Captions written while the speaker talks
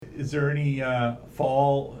is there any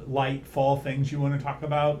light fall things you want to talk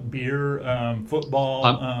about? Beer, football,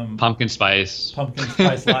 Pumpkin spice. pumpkin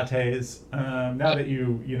spice lattes. Now that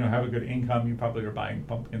you have a good income, you probably are buying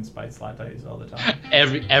pumpkin spice lattes all the time.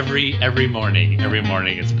 Every morning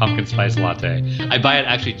it's pumpkin spice latte. I buy it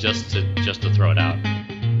actually just to throw it out.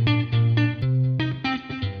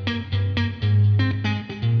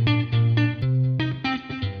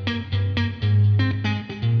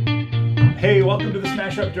 Hey, welcome to the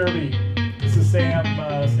Smash Up Derby. This is Sam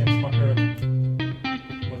Smucker.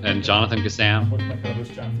 And Jonathan Kassam. With my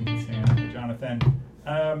co-host Jonathan Kassam. Hey,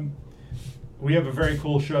 Jonathan. We have a very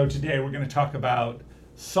cool show today. We're going to talk about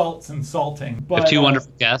salts and salting. We have two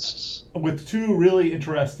wonderful guests. With two really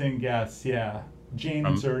interesting guests, yeah. Jane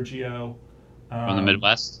and Sergio. From the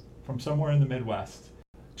Midwest. From somewhere in the Midwest.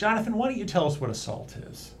 Jonathan, why don't you tell us what a salt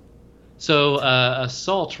is? So a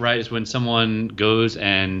salt, right, is when someone goes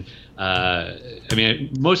and,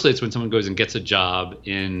 mostly it's when someone goes and gets a job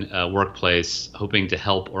in a workplace hoping to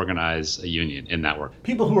help organize a union in that work.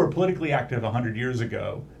 People who were politically active 100 years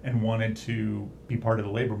ago and wanted to be part of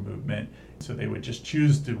the labor movement, so they would just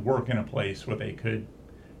choose to work in a place where they could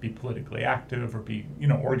be politically active or be,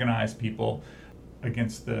 organize people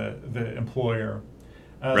against the employer.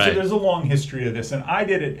 Right. So there's a long history of this, and I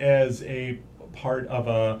did it as a part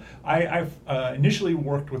of I've initially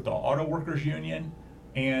worked with the Auto Workers Union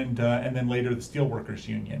and then later the Steel Workers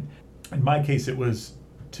Union. In my case, it was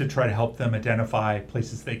to try to help them identify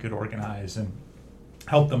places they could organize and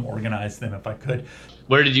help them organize them if I could.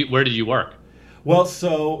 Where did you work? Well,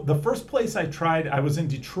 so the first place I tried, I was in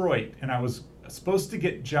Detroit, and I was supposed to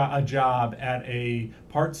get a job at a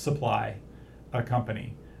parts supply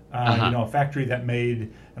company. A factory that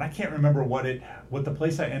made, and I can't remember what the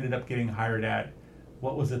place I ended up getting hired at,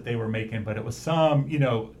 what was it they were making, but it was some,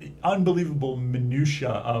 unbelievable minutia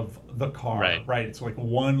of the car, right? It's like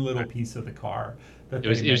one little piece of the car. It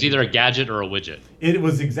was either a gadget or a widget. It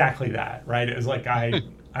was exactly that, right? It was like, I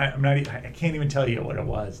can't even tell you what it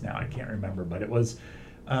was now. I can't remember, but it was,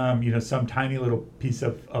 some tiny little piece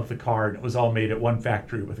of the car, and it was all made at one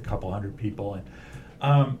factory with a couple hundred people.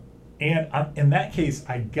 And in that case,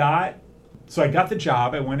 I got the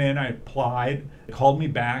job. I went in, I applied, they called me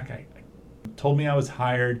back. I told me I was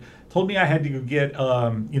hired, told me I had to go get,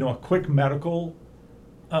 a quick medical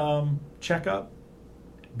checkup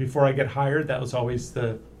before I get hired. That was always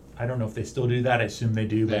I don't know if they still do that. I assume they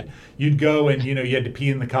do, but you'd go and, you had to pee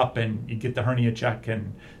in the cup and you'd get the hernia check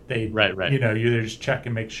and they'd, you just check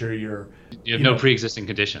and make sure you have no pre-existing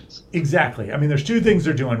conditions. Exactly. I mean, there's two things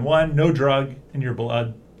they're doing. One, no drugs in your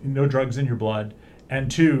blood, and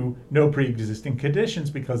two, no pre-existing conditions,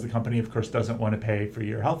 because the company, of course, doesn't want to pay for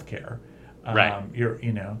your health care. Right.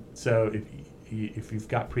 So if you've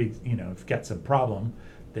got if you've got some problem,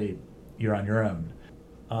 you're on your own.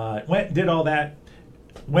 Did all that.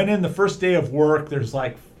 Went in the first day of work. There's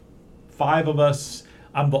like 5 of us.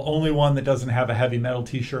 I'm the only one that doesn't have a heavy metal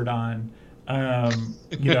T-shirt on.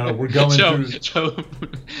 We're going through.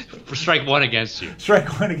 Strike one against you.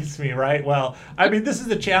 Strike one against me, right? Well, I mean, this is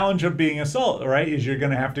the challenge of being a salt, right? Is you're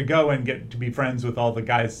going to have to go and get to be friends with all the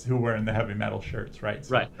guys who were in the heavy metal shirts, right?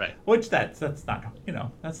 So, right. Which that's not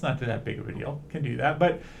that's not that big of a deal. Can do that,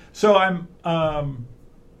 but so I'm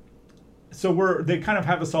they kind of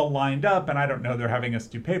have us all lined up, and I don't know, they're having us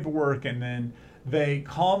do paperwork, and then they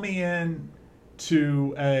call me in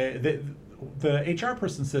to the HR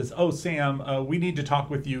person says, "Oh, Sam, we need to talk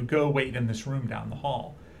with you. Go wait in this room down the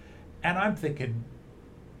hall." And I'm thinking,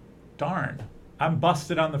 darn, I'm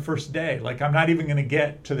busted on the first day. Like, I'm not even going to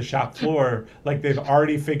get to the shop floor. Like, they've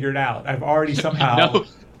already figured out. I've already somehow...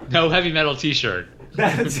 No heavy metal T-shirt.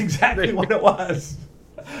 That's exactly what it was.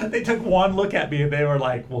 They took one look at me and they were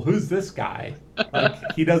like, well, who's this guy?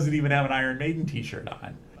 Like, he doesn't even have an Iron Maiden T-shirt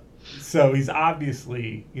on. So he's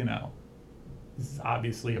obviously, this is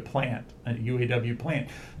obviously a plant, a UAW plant.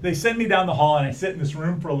 They send me down the hall, and I sit in this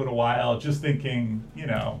room for a little while, just thinking,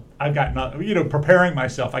 I've got nothing, preparing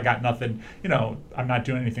myself. I got nothing, I'm not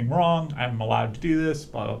doing anything wrong. I'm allowed to do this,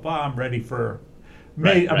 blah, blah, blah. I'm ready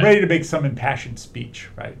I'm ready to make some impassioned speech,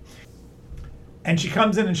 right? And she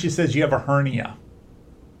comes in and she says, "You have a hernia."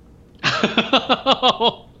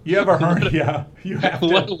 You have a hernia. You have to.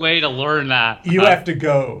 What a way to learn that. You have to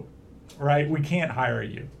go, right? We can't hire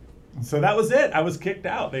you. So that was it. I was kicked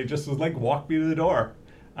out. They just walked me to the door.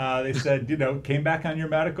 They said, came back on your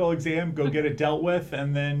medical exam, go get it dealt with,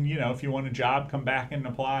 and then, if you want a job, come back and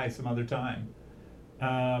apply some other time.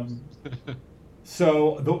 And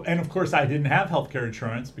of course, I didn't have healthcare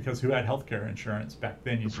insurance, because who had healthcare insurance back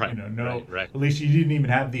then? Right. At least you didn't even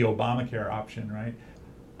have the Obamacare option, right?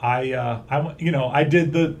 I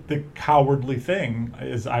did the cowardly thing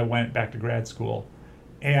is I went back to grad school,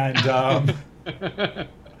 and I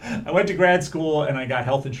went to grad school and I got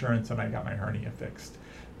health insurance and I got my hernia fixed,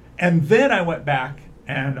 and then I went back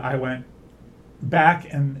and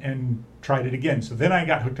tried it again. So then I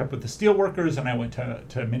got hooked up with the steelworkers and I went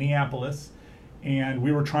to Minneapolis, and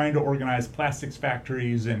we were trying to organize plastics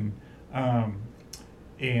factories and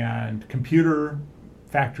computer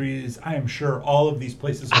factories. I am sure all of these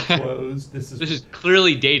places are closed. This is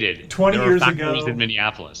clearly dated. 20 there years are ago factories in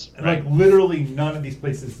Minneapolis. Right? Like literally none of these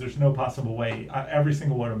places. There's no possible way. Every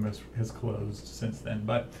single one of them has closed since then.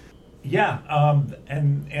 But yeah,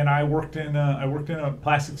 and I worked in a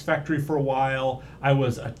plastics factory for a while. I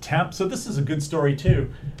was a temp. So this is a good story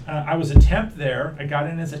too. I was a temp there. I got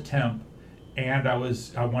in as a temp. And I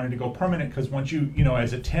wanted to go permanent because once you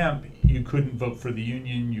as a temp, you couldn't vote for the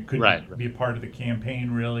union. You couldn't be a part of the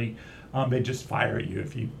campaign, really. They just fire you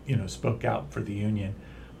if you spoke out for the union.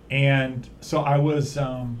 And so I was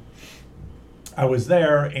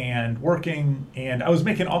there and working, and I was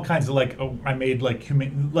making all kinds of I made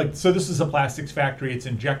so this is a plastics factory. It's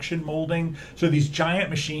injection molding. So these giant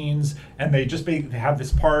machines, and they have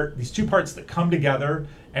these two parts that come together,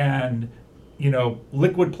 and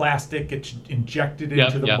liquid plastic gets injected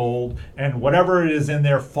into the mold, and whatever it is in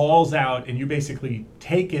there falls out, and you basically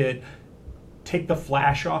take the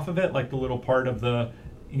flash off of it, like the little part of the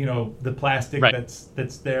plastic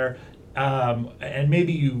that's there, and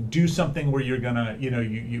maybe you do something where you're gonna,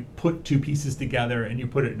 you put two pieces together and you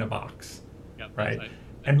put it in a box, right?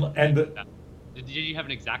 Did you have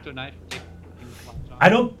an X-Acto knife? I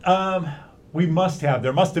don't. We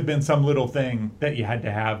there must have been some little thing that you had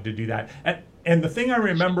to have to do that. And the thing I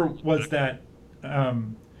remember was that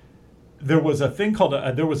there was a thing called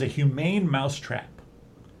there was a humane mousetrap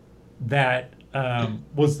that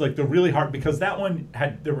was like the really hard, because that one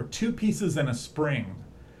there were two pieces and a spring,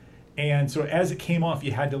 and so as it came off,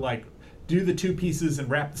 you had to do the two pieces and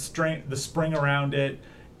wrap the spring around it,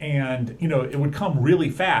 and it would come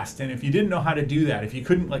really fast. And if you didn't know how to do that, if you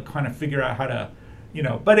couldn't kind of figure out how to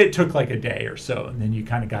but it took a day or so, and then you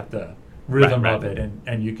kind of got the rhythm of it,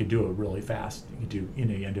 and you could do it really fast. You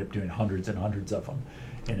ended up doing hundreds and hundreds of them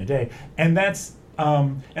in a day. And that's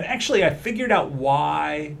and actually I figured out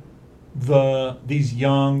why these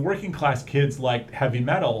young working class kids liked heavy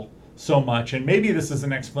metal so much, and maybe this is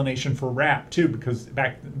an explanation for rap too, because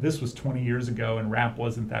this was 20 years ago and rap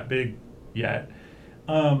wasn't that big yet.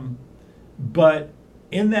 But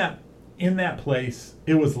in that place,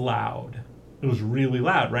 it was loud. It was really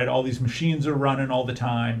loud, right? All these machines are running all the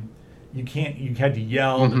time. You had to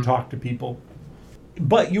yell to talk to people.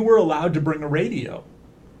 But you were allowed to bring a radio.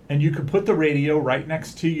 And you could put the radio right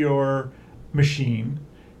next to your machine,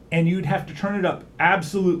 and you'd have to turn it up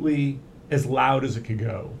absolutely as loud as it could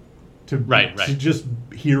go to just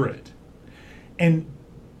hear it. And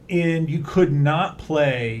you could not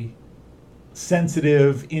play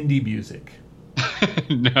sensitive indie music.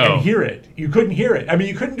 No. And hear it. You couldn't hear it. I mean,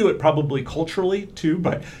 you couldn't do it probably culturally too,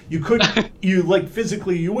 but you couldn't.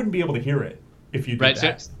 Physically, you wouldn't be able to hear it if you did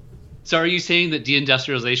that. So are you saying that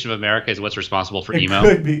deindustrialization of America is what's responsible for emo? It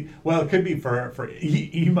could be. Well, it could be for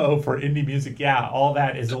emo, for indie music. Yeah, all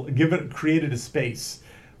that is created a space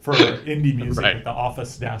for indie music at the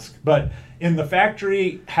office desk. But in the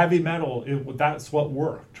factory, heavy metal, that's what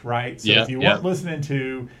worked, right? So if you weren't listening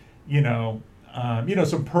to,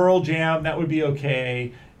 some Pearl Jam, that would be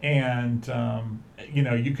okay. And,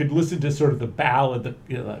 you could listen to sort of the ballad,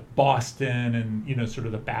 Boston and, sort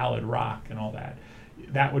of the ballad rock and all that.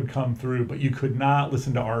 That would come through, but you could not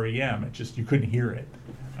listen to REM. You couldn't hear it.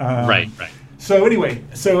 Right. So anyway,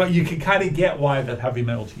 you can kind of get why the heavy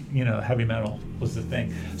metal was the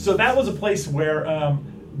thing. So that was a place where,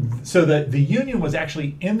 so the union was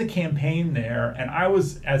actually in the campaign there, and I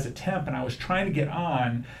was as a temp, and I was trying to get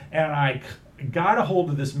on, and I got a hold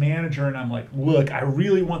of this manager, and I'm like, look, I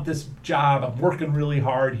really want this job. I'm working really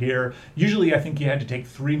hard here. Usually I think you had to take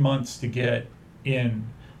 3 months to get in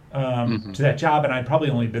to that job, and I'd probably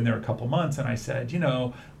only been there a couple months, and I said,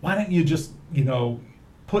 why don't you just,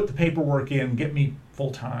 put the paperwork in, get me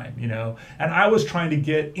full time, And I was trying to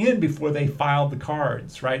get in before they filed the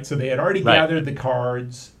cards, right? So they had already gathered the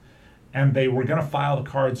cards, and they were going to file the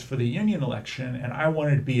cards for the union election, and I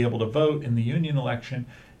wanted to be able to vote in the union election.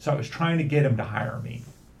 So I was trying to get him to hire me.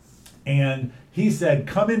 And he said,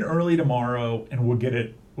 come in early tomorrow and we'll get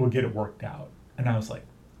it worked out. And I was like,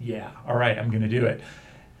 yeah, all right, I'm going to do it.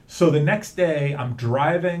 So the next day I'm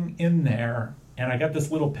driving in there, and I got this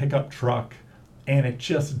little pickup truck, and it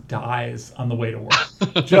just dies on the way to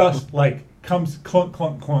work. Just comes clunk,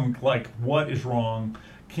 clunk, clunk, what is wrong?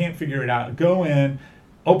 Can't figure it out. Go in,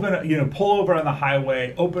 pull over on the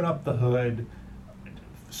highway, open up the hood,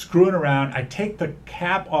 screwing around. I take the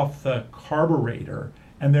cap off the carburetor,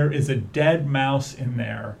 and there is a dead mouse in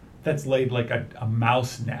there that's laid like a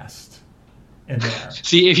mouse nest in there.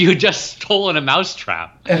 See, if you had just stolen a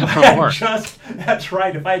mousetrap from work. That's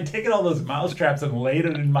right. If I had taken all those mouse traps and laid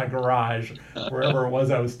it in my garage, wherever it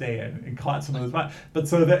was I was staying, and caught some of those mice. But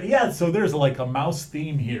so there's like a mouse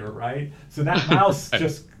theme here, right? So that mouse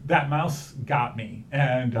that mouse got me,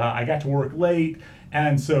 and I got to work late.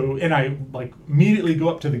 And I like immediately go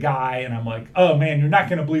up to the guy and I'm like, oh man, you're not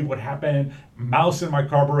going to believe what happened. Mouse in my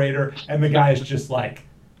carburetor. And the guy is just like,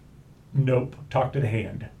 nope, talk to the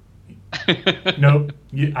hand. Nope.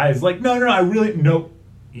 I was like, no, I really, nope.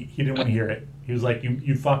 He didn't want to hear it. He was like,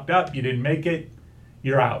 you fucked up. You didn't make it.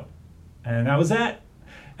 You're out. And that was that.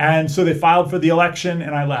 And so they filed for the election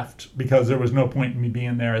and I left because there was no point in me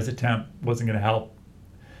being there as a temp. Wasn't going to help.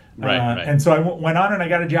 Right. And so I went on and I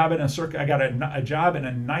got a job in a circuit. I got a job in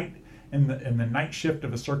the night shift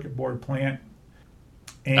of a circuit board plant.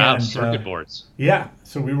 And circuit boards. Yeah.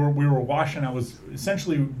 So we were washing. I was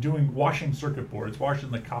essentially washing circuit boards,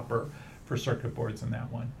 washing the copper for circuit boards in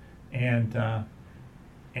that one. And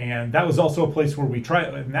that was also a place where we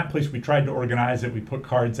tried to organize it. We put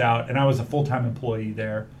cards out, and I was a full-time employee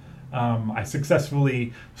there. I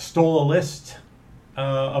successfully stole a list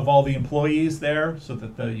of all the employees there so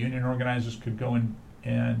that the union organizers could go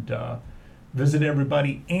and visit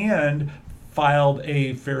everybody, and filed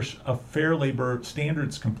a fair labor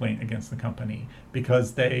standards complaint against the company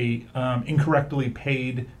because they incorrectly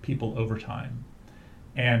paid people overtime,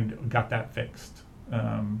 and got that fixed.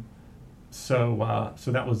 So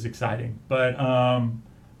that was exciting, but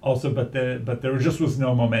there was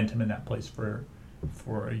no momentum in that place for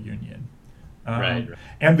a union. Right.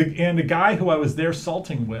 And the guy who I was there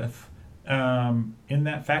salting with in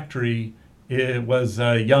that factory, it was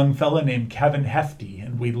a young fella named Kevin Hefty,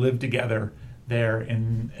 and we lived together there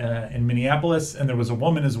in Minneapolis, and there was a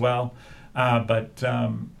woman as well. But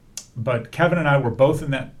Kevin and I were both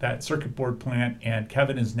in that circuit board plant, and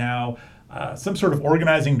Kevin is now some sort of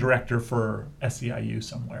organizing director for SEIU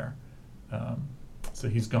somewhere. So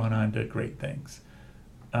he's gone on to great things.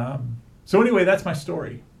 So anyway, that's my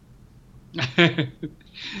story.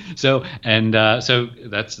 So that's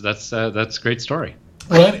a great story.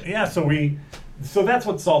 Well, yeah. So that's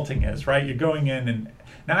what salting is, right? You're going in, and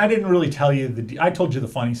now I didn't really tell you I told you the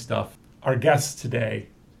funny stuff. Our guests today,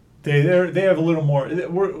 they have a little more.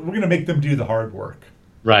 We're going to make them do the hard work.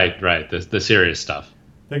 Right. The serious stuff.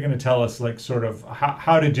 They're going to tell us like sort of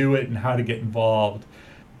how to do it and how to get involved.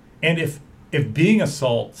 And if being a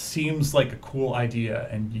salt seems like a cool idea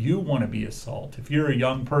and you want to be a salt, if you're a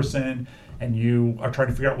young person and you are trying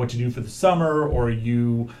to figure out what to do for the summer, or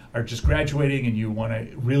you are just graduating and you want to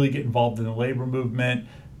really get involved in the labor movement,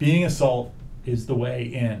 being a salt is the way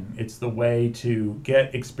in. It's the way to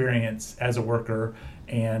get experience as a worker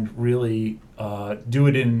and really do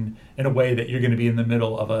it in a way that you're going to be in the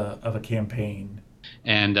middle of a campaign.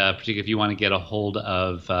 And particularly if you want to get a hold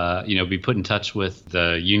of, be put in touch with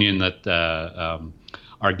the union that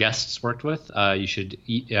our guests worked with, you should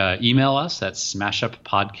email us at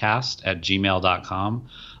smashuppodcast@gmail.com.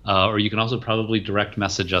 Or you can also probably direct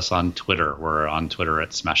message us on Twitter. We're on Twitter at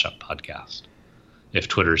smashuppodcast, if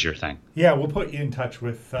Twitter's your thing. Yeah, we'll put you in touch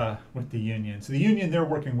with the union. So the union they're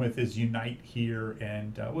working with is Unite here,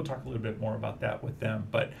 and we'll talk a little bit more about that with them.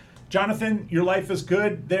 But Jonathan, your life is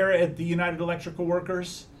good there at the United Electrical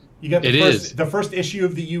Workers. You got the first issue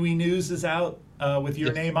of the UE News is out with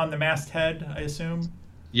your name on the masthead, I assume.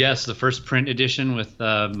 Yes, the first print edition with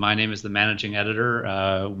my name as the managing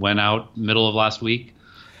editor went out middle of last week.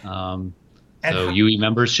 So UE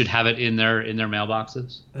members should have it in their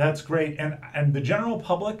mailboxes. That's great. And the general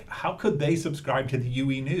public, how could they subscribe to the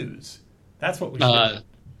UE News? That's what we should.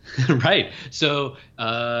 Right. So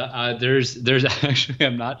there's actually,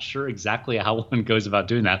 I'm not sure exactly how one goes about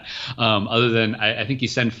doing that. Other than I think you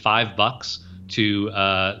send $5 to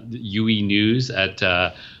UE News at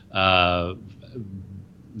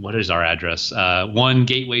what is our address? 1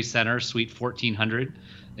 Gateway Center, Suite 1400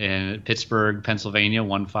 in Pittsburgh, Pennsylvania,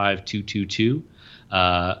 15222.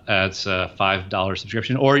 That's a $5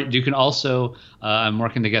 subscription. Or you can also, I'm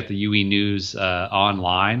working to get the UE News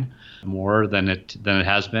online more than it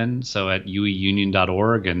has been. So at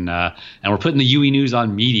ueunion.org, and we're putting the UE News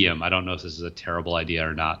on Medium. I don't know if this is a terrible idea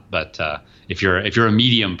or not, but if you're a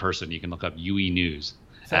Medium person, you can look up UE News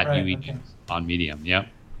at right? UE News on Medium. Yep.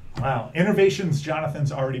 Wow, innovations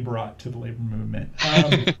Jonathan's already brought to the labor movement.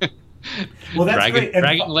 Well, that's great.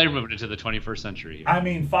 Dragging the labor movement into the 21st century. I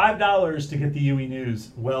mean, $5 to get the UE News,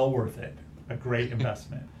 well worth it. A great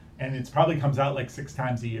investment. And it's probably comes out like 6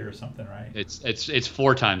 times a year or something, right? It's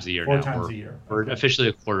 4 times a year Four now. times a year. We're officially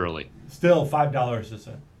a quarterly. Still $5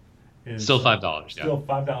 Still $5. Still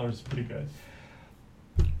 $5 is pretty good.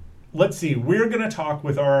 Let's see. We're going to talk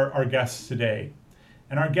with our guests today,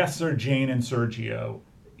 and our guests are Jane and Sergio.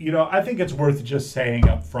 I think it's worth just saying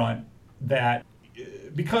up front that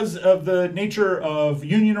because of the nature of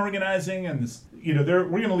union organizing and this, we're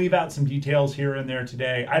going to leave out some details here and there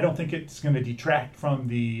today. I don't think it's going to detract from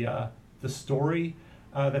the story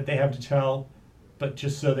that they have to tell, but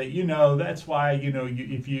just so that that's why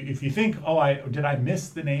if you think, did I miss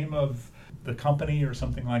the name of the company or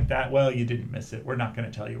something like that? Well, you didn't miss it. We're not going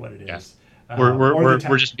to tell you what it is.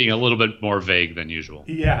 We're just being a little bit more vague than usual.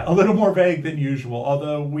 Yeah, a little more vague than usual.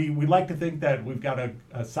 Although we like to think that we've got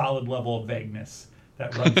a solid level of vagueness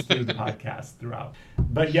that runs through the podcast throughout.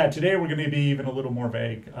 But yeah, today we're going to be even a little more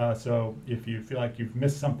vague. So if you feel like you've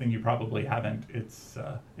missed something, you probably haven't. It's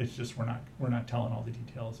just we're not telling all the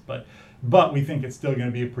details, but we think it's still going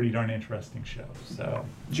to be a pretty darn interesting show. So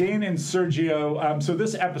Jane and Sergio, so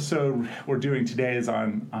this episode we're doing today is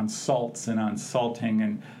on salts and on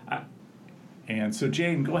salting, and so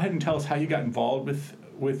Jane, go ahead and tell us how you got involved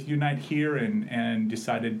with Unite Here and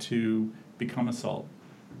decided to become a salt.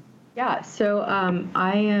 Yeah, so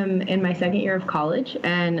I am in my second year of college,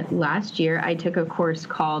 and last year I took a course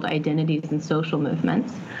called Identities and Social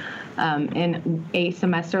Movements. And a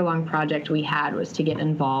semester-long project we had was to get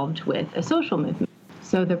involved with a social movement.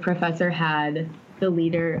 So the professor had the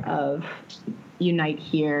leader of Unite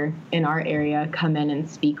Here in our area come in and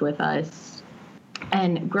speak with us.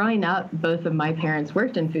 And growing up, both of my parents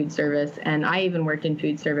worked in food service, and I even worked in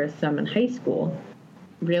food service some in high school.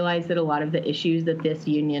 Realized that a lot of the issues that this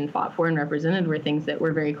union fought for and represented were things that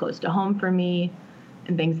were very close to home for me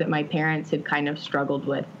and things that my parents had kind of struggled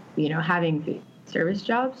with, having food service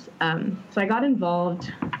jobs. So I got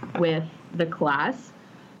involved with the class,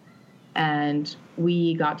 and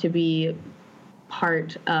we got to be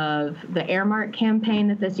part of the Airmark campaign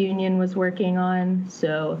that this union was working on.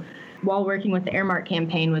 So while working with the Airmark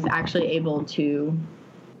campaign, was actually able to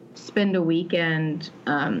spend a weekend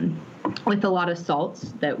with a lot of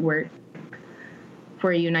salts that work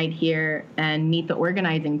for Unite Here and meet the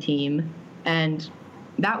organizing team. And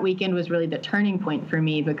that weekend was really the turning point for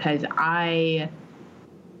me because I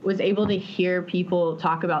was able to hear people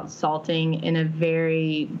talk about salting in a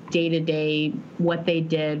very day-to-day, what they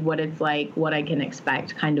did, what it's like, what I can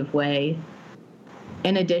expect kind of way.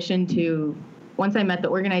 In addition to, once I met the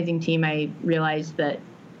organizing team, I realized that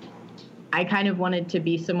I kind of wanted to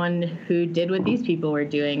be someone who did what these people were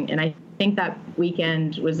doing. And I think that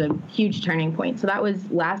weekend was a huge turning point. So that was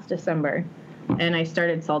last December, and I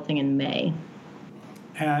started salting in May.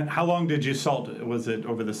 And how long did you salt? Was it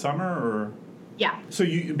over the summer or? Yeah. So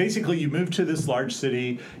you moved to this large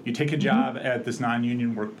city, you take a job at this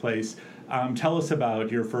non-union workplace. Tell us about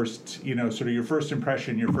your first, sort of your first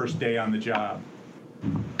impression, your first day on the job.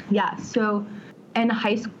 Yeah. So in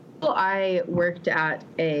high school, I worked at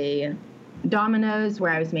a Domino's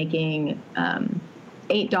where I was making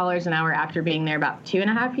 $8 an hour after being there about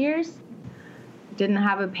 2.5 years. Didn't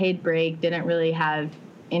have a paid break, didn't really have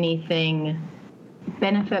anything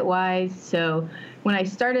benefit-wise. So when I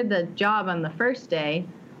started the job on the first day,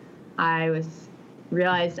 I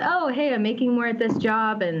realized, oh, hey, I'm making more at this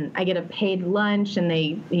job, and I get a paid lunch, and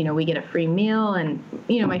we get a free meal. And,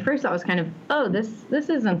 my first thought was kind of, oh, this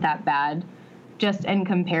isn't that bad, just in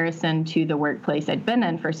comparison to the workplace I'd been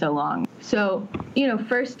in for so long. So,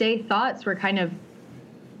 first day thoughts were kind of,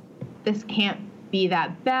 this can't be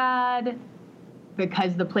that bad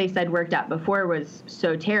because the place I'd worked at before was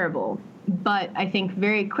so terrible. But I think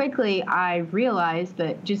very quickly I realized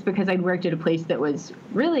that just because I'd worked at a place that was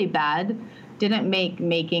really bad didn't make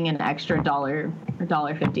making an extra $1 or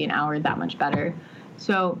 $1.50 an hour that much better.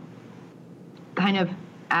 So kind of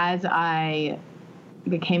as I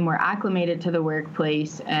became more acclimated to the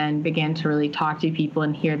workplace and began to really talk to people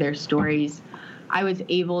and hear their stories, I was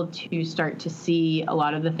able to start to see a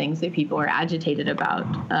lot of the things that people were agitated about,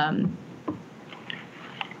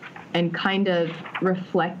 and kind of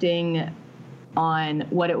reflecting on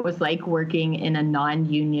what it was like working in a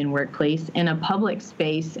non-union workplace in a public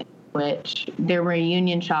space in which there were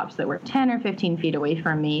union shops that were 10 or 15 feet away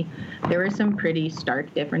from me. There were some pretty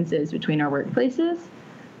stark differences between our workplaces.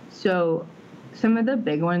 So some of the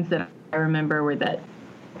big ones that I remember were that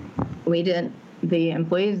the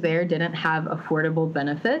employees there didn't have affordable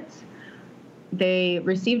benefits. They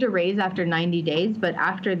received a raise after 90 days, but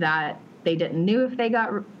after that, they didn't know if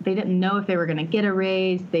they were going to get a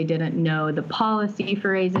raise. They didn't know the policy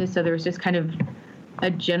for raises. So there was just kind of a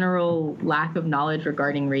general lack of knowledge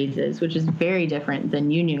regarding raises, which is very different than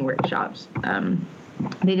union workshops.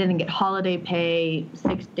 They didn't get holiday pay,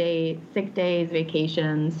 sick days,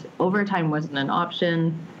 vacations. Overtime wasn't an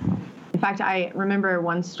option. In fact, I remember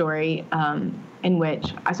one story in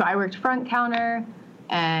which, so I worked front counter,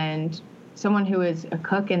 and someone who was a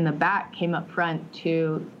cook in the back came up front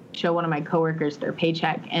to show one of my coworkers their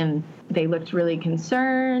paycheck, and they looked really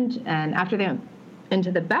concerned. And after they went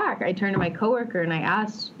into the back, I turned to my coworker and I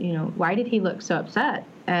asked, why did he look so upset?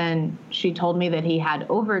 And she told me that he had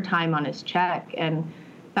overtime on his check. And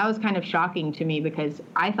that was kind of shocking to me because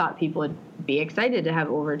I thought people would be excited to have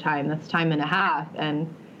overtime. That's time and a half.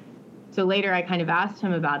 And so later I kind of asked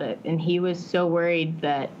him about it, and he was so worried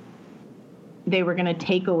that they were going to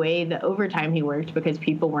take away the overtime he worked because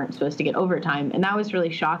people weren't supposed to get overtime. And that was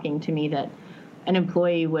really shocking to me, that an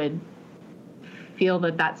employee would feel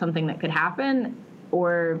that that's something that could happen,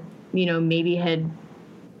 or, maybe had,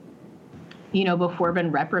 before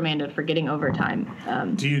been reprimanded for getting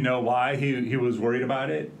overtime. Do you know why he was worried about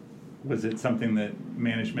it? Was it something that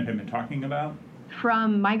management had been talking about?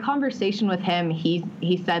 From my conversation with him,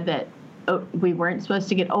 he said that we weren't supposed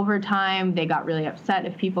to get overtime. They got really upset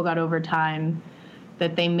if people got overtime,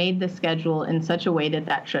 that they made the schedule in such a way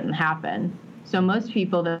that shouldn't happen. So most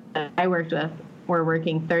people that I worked with were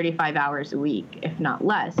working 35 hours a week, if not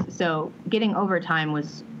less. So getting overtime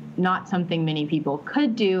was not something many people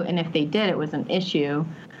could do, and if they did, it was an issue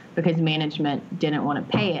because management didn't want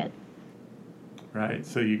to pay it. Right,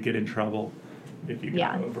 so you get in trouble if you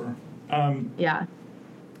got over. Yeah.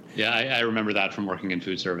 Yeah, I remember that from working in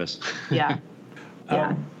food service. Yeah.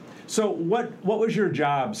 Yeah. So what was your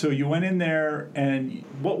job? So you went in there, and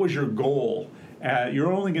what was your goal?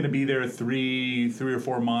 You're only going to be there three or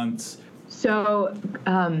 4 months. So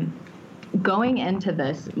going into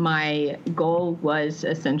this, my goal was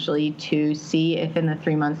essentially to see if in the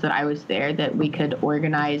 3 months that I was there that we could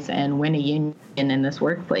organize and win a union in this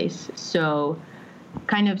workplace. So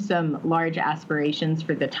kind of some large aspirations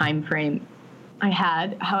for the time frame I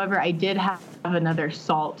had. However, I did have another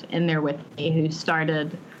SALT in there with me who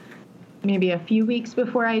started maybe a few weeks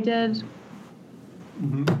before I did.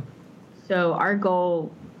 Mm-hmm. So our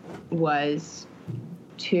goal was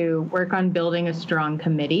to work on building a strong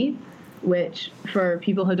committee, which, for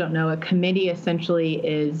people who don't know, a committee essentially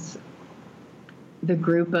is the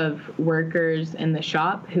group of workers in the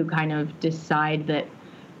shop who kind of decide that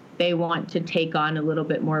they want to take on a little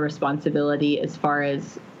bit more responsibility as far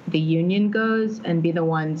as the union goes, and be the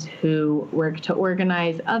ones who work to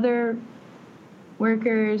organize other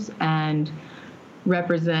workers and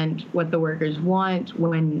represent what the workers want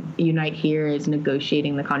when Unite Here is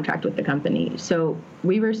negotiating the contract with the company. So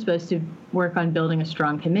we were supposed to work on building a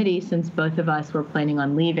strong committee, since both of us were planning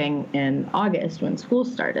on leaving in August when school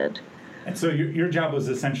started. And so your job was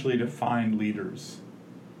essentially to find leaders.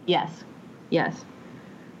 Yes.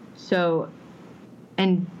 So,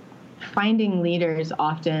 and finding leaders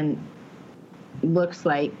often looks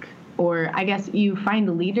like, or I guess you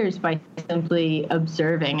find leaders by simply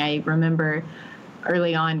observing. I remember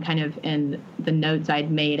early on, kind of in the notes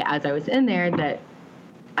I'd made as I was in there, that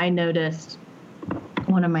I noticed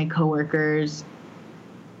one of my coworkers,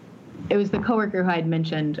 it was the coworker who I'd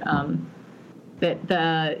mentioned, that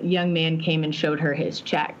the young man came and showed her his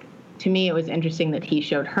check. To me, it was interesting that he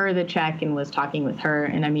showed her the check and was talking with her.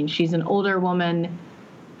 And I mean, she's an older woman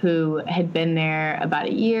who had been there about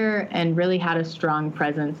a year and really had a strong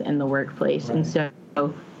presence in the workplace. Right. And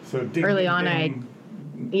so ding, early ding, on, ding.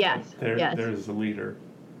 Yes. There's a leader.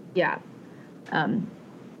 Yeah.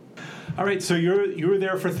 All right, so you were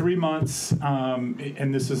there for 3 months,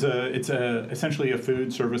 and this is essentially a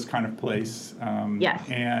food service kind of place. Yes.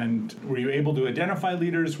 And were you able to identify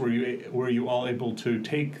leaders? Were you all able to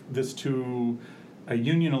take this to a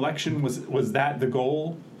union election? Was that the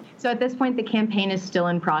goal? So at this point, the campaign is still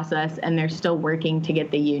in process, and they're still working to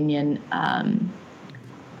get the union.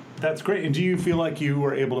 That's great. And do you feel like you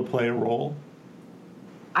were able to play a role?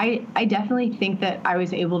 I definitely think that I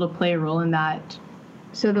was able to play a role in that.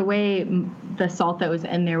 So the way the SALT that was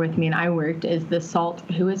in there with me and I worked is the SALT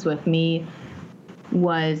who was with me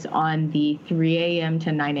was on the 3 a.m.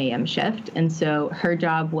 to 9 a.m. shift. And so her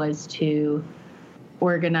job was to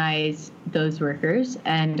organize those workers.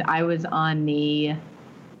 And I was on the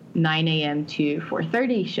 9 a.m. to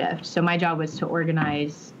 4:30 shift. So my job was to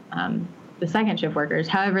organize the second shift workers.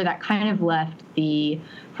 However, that kind of left the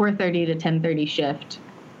 4:30 to 10:30 shift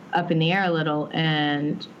up in the air a little,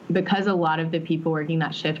 and because a lot of the people working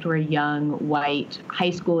that shift were young, white, high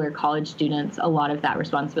school or college students, a lot of that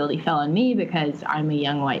responsibility fell on me because I'm a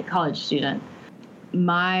young, white college student.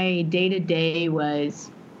 My day-to-day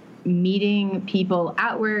was meeting people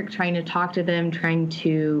at work, trying to talk to them, trying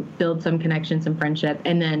to build some connection, some friendship,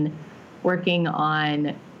 and then working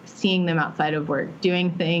on seeing them outside of work,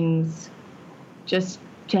 doing things just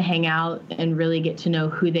to hang out and really get to know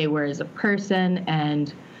who they were as a person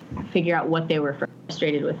and figure out what they were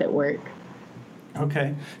frustrated with at work.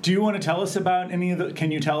 Okay. Do you want to tell us about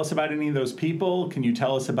can you tell us about any of those people? Can you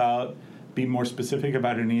tell us be more specific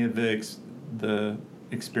about any of the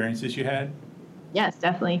experiences you had? Yes,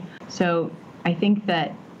 definitely. So I think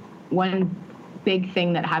that one big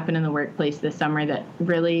thing that happened in the workplace this summer that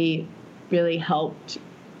really, really helped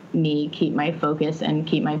me keep my focus and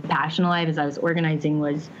keep my passion alive as I was organizing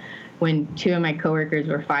was when 2 of my coworkers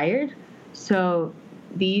were fired. So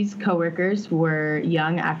these coworkers were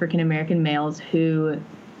young African-American males who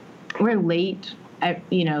were late,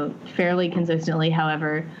 fairly consistently.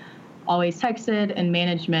 However, always texted, and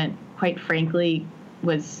management, quite frankly,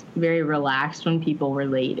 was very relaxed when people were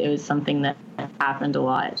late. It was something that happened a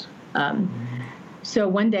lot. So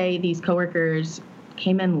one day, these coworkers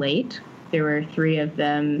came in late. There were 3 of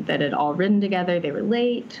them that had all ridden together. They were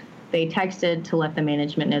late. They texted to let the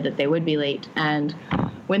management know that they would be late. And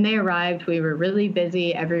when they arrived, we were really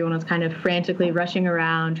busy. Everyone was kind of frantically rushing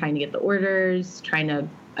around, trying to get the orders, trying to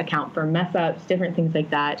account for mess ups, different things like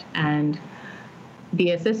that. And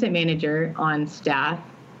the assistant manager on staff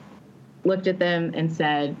looked at them and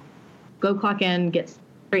said, "Go clock in, get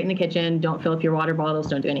straight in the kitchen, don't fill up your water bottles,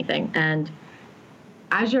 don't do anything." And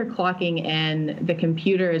as you're clocking in, the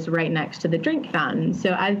computer is right next to the drink fountain.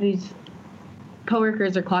 So as these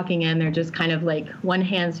coworkers are clocking in, they're just kind of like one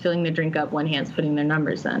hand's filling the drink up, one hand's putting their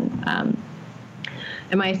numbers in. And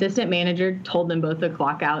my assistant manager told them both to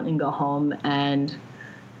clock out and go home, and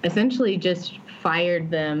essentially just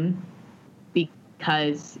fired them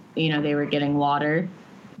because, they were getting water.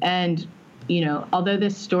 And, although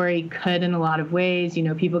this story could in a lot of ways,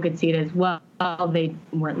 people could see it as, well, they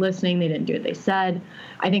weren't listening, they didn't do what they said.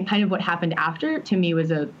 I think kind of what happened after, to me,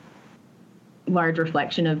 was a large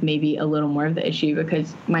reflection of maybe a little more of the issue,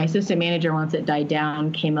 because my assistant manager, once it died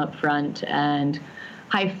down, came up front and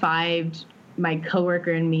high-fived my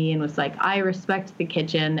coworker and me and was like, "I respect the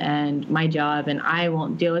kitchen and my job, and I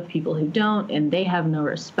won't deal with people who don't, and they have no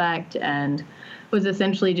respect," and was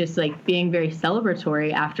essentially just like being very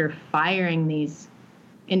celebratory after firing these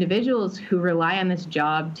individuals who rely on this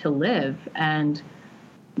job to live. And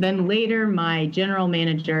then later, my general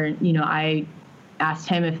manager, I asked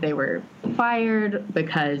him if they were fired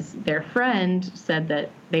because their friend said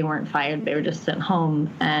that they weren't fired, they were just sent home.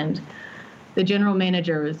 And the general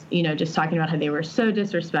manager was, just talking about how they were so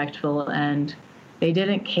disrespectful and they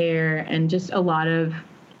didn't care, and just a lot of,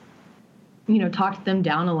 talked them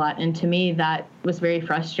down a lot. And to me, that was very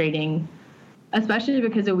frustrating, especially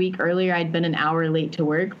because a week earlier I'd been an hour late to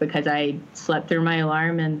work because I slept through my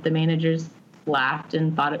alarm, and the managers laughed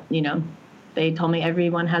and thought, they told me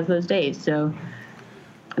everyone has those days. So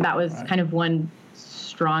that was kind of one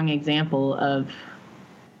strong example of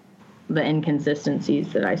the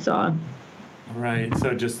inconsistencies that I saw. Right.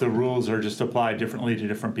 So just the rules are just applied differently to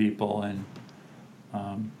different people, and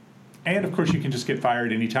of course you can just get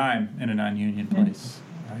fired anytime in a non-union place,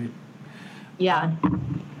 right? Yeah.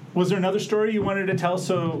 Was there another story you wanted to tell?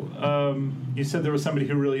 So you said there was somebody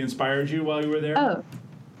who really inspired you while you were there? Oh,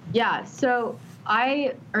 yeah. So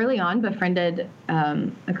I early on befriended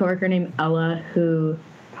a coworker named Ella, who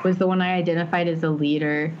was the one I identified as a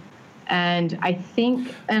leader. And I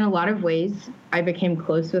think in a lot of ways I became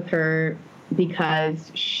close with her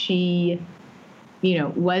because she,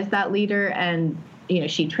 was that leader, and,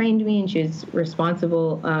 she trained me and she was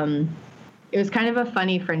responsible. It was kind of a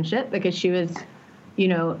funny friendship because she was,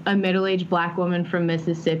 a middle-aged Black woman from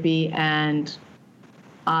Mississippi, and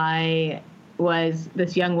I was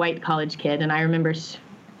this young white college kid. And I remember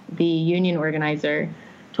the union organizer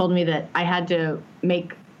told me that I had to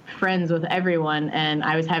make friends with everyone, and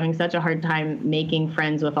I was having such a hard time making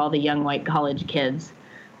friends with all the young white college kids.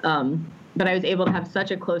 But I was able to have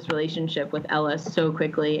such a close relationship with Ella so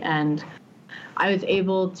quickly, and I was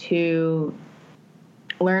able to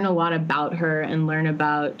learn a lot about her and learn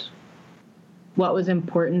about what was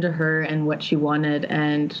important to her and what she wanted.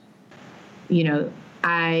 And,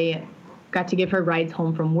 I got to give her rides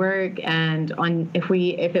home from work, and if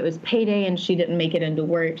it was payday and she didn't make it into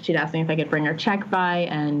work, she'd ask me if I could bring her check by,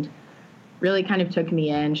 and really kind of took me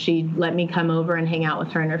in. She let me come over and hang out with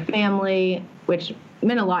her and her family, which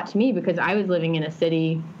meant a lot to me because I was living in a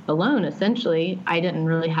city alone, essentially. I didn't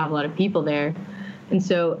really have a lot of people there. And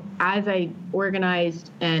so as I organized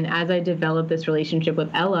and as I developed this relationship with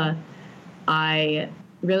Ella, I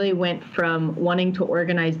really went from wanting to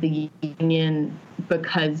organize the union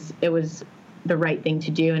because it was the right thing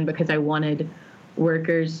to do, and because I wanted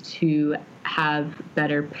workers to have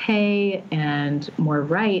better pay and more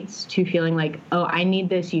rights, to feeling like, oh, I need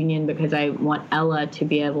this union because I want Ella to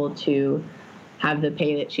be able to have the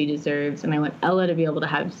pay that she deserves, and I want Ella to be able to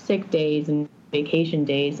have sick days and vacation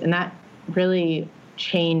days. And that really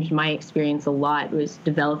changed my experience a lot. It was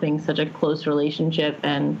developing such a close relationship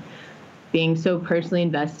and being so personally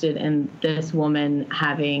invested in this woman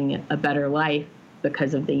having a better life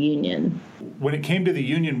because of the union. When it came to the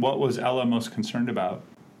union, what was Ella most concerned about?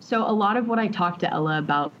 So a lot of what I talked to Ella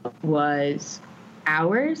about was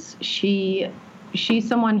hours. She's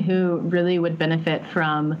someone who really would benefit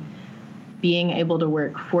from being able to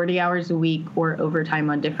work 40 hours a week or overtime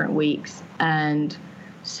on different weeks. And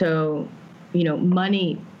so,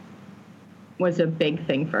 money was a big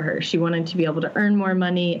thing for her. She wanted to be able to earn more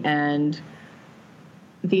money, and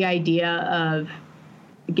the idea of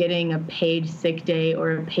getting a paid sick day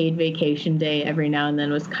or a paid vacation day every now and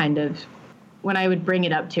then was kind of, when I would bring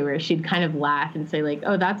it up to her, she'd kind of laugh and say like,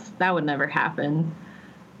 oh, that would never happen.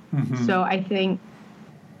 Mm-hmm. So I think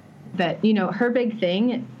that, her big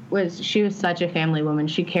thing was she was such a family woman.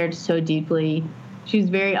 She cared so deeply. She was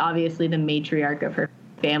very obviously the matriarch of her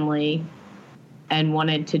family and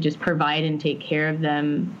wanted to just provide and take care of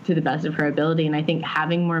them to the best of her ability. And I think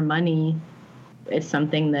having more money is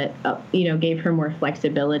something that, gave her more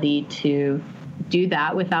flexibility to do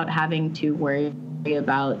that without having to worry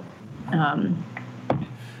about.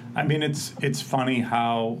 I mean, it's funny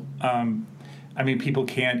how, people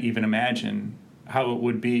can't even imagine how it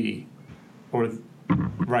would be, or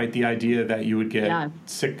right, the idea that you would get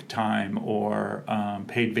sick time or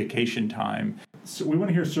paid vacation time. So we want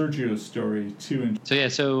to hear Sergio's story too.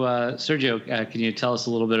 Sergio, can you tell us a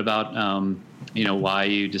little bit about why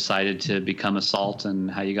you decided to become a SALT and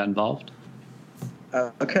how you got involved?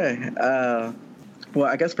 Okay. Well,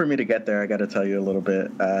 I guess for me to get there, I got to tell you a little bit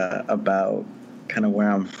about kind of where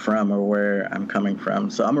I'm from or where I'm coming from.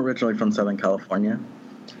 So I'm originally from Southern California,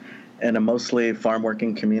 in a mostly farm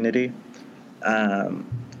working community.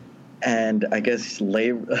 And I guess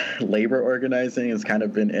labor organizing has kind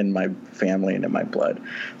of been in my family and in my blood.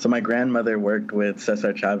 So my grandmother worked with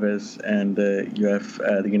Cesar Chavez and the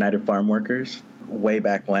United Farm Workers way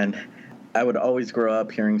back when. I would always grow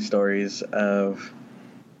up hearing stories of,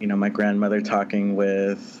 my grandmother talking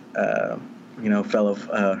with, her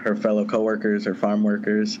fellow coworkers or farm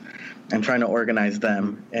workers, and trying to organize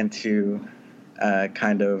them into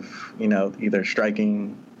kind of, either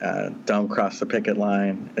striking, don't cross the picket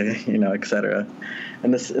line, et cetera.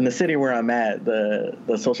 And in the city where I'm at,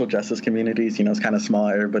 the social justice communities, it's kind of small.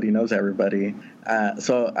 Everybody knows everybody.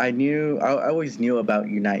 So I always knew about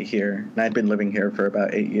Unite Here, and I'd been living here for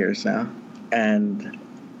about 8 years now. And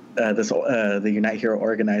the Unite Here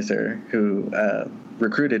organizer who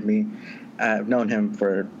recruited me, I've known him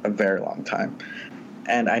for a very long time,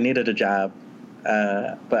 and I needed a job.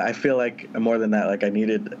 But I feel like more than that, like I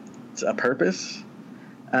needed a purpose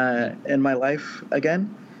in my life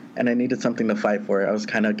again, and I needed something to fight for. I was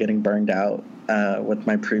kind of getting burned out with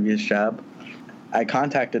my previous job. I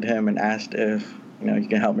contacted him and asked if he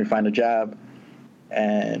can help me find a job,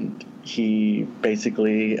 and he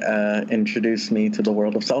basically introduced me to the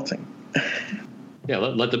world of salting. Yeah,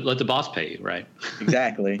 let the boss pay you, right?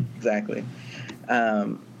 Exactly.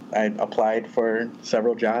 I applied for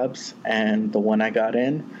several jobs, and the one I got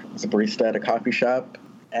in was a barista at a coffee shop,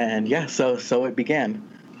 and so it began.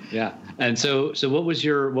 Yeah, and so what was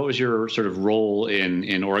your sort of role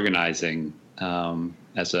in organizing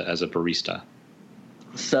as a barista?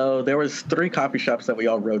 So there was 3 coffee shops that we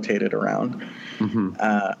all rotated around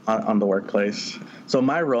on the workplace. So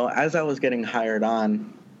my role, as I was getting hired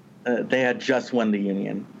on, they had just won the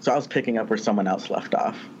union, so I was picking up where someone else left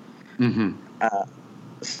off. Mm-hmm.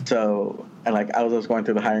 So, and I was going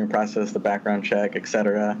through the hiring process, the background check,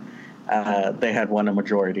 etc. They had won a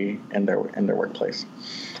majority in their workplace.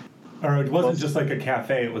 Or it wasn't just like a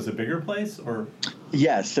cafe; it was a bigger place, or?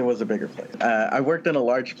 Yes, it was a bigger place. I worked in a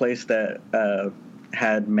large place that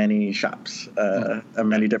had many shops,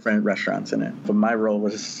 many different restaurants in it. But my role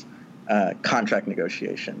was contract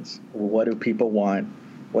negotiations. What do people want?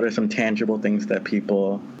 What are some tangible things that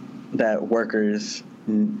workers,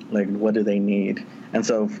 what do they need? And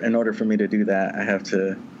so in order for me to do that, I have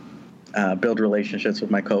to build relationships with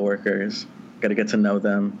my coworkers, got to get to know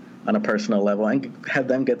them on a personal level and have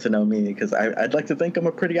them get to know me, because I'd like to think I'm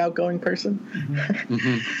a pretty outgoing person.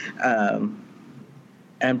 Mm-hmm.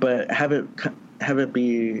 But have it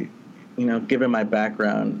be, given my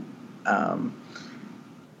background,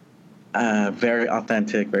 very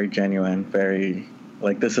authentic, very genuine, very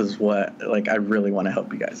this is what I really want to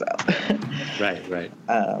help you guys out. Right.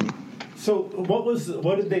 So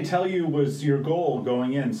what did they tell you was your goal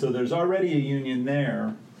going in? So there's already a union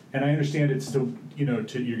there, and I understand it's still, you're going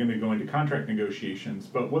to go into contract negotiations,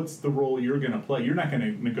 but what's the role you're going to play? You're not going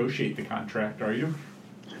to negotiate the contract, are you?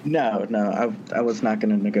 No, I was not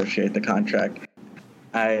going to negotiate the contract.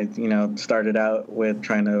 I, started out with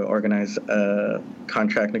trying to organize a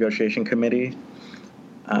contract negotiation committee,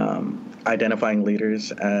 identifying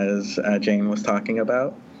leaders, as Jane was talking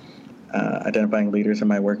about, identifying leaders in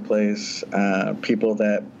my workplace, people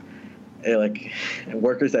that,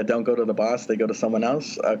 workers that don't go to the boss, they go to someone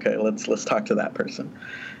else. Okay, let's talk to that person,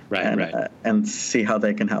 right. And see how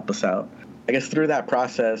they can help us out. I guess through that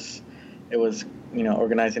process, it was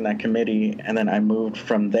organizing that committee, and then I moved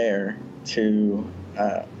from there to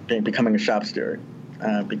becoming a shop steward,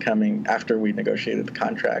 after we negotiated the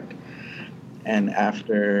contract. And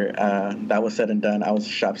after that was said and done, I was a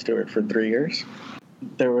shop steward for 3 years.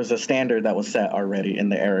 There was a standard that was set already in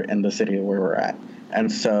the city where we're at,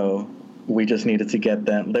 and so we just needed to get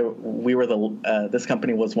them. This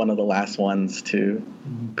company was one of the last ones to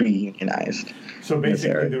be unionized. So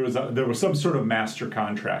basically, there was some sort of master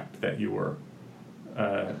contract that you were.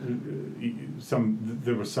 Maybe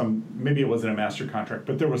it wasn't a master contract,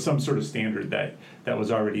 but there was some sort of standard that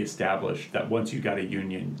was already established that once you got a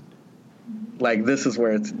union, like this is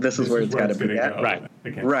where it's got to be at.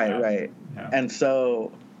 Right. Yeah. And so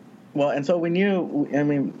we knew. I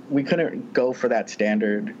mean, we couldn't go for that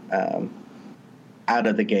standard out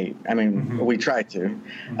of the gate. I mean, we tried to.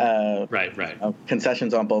 Right.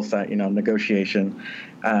 Concessions on both sides. Negotiation.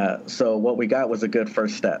 So what we got was a good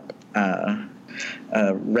first step.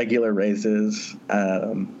 Regular raises.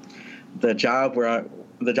 The job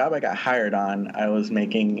I got hired on, I was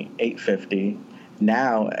making $850.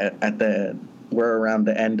 Now we're around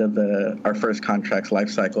the end of our first contract's life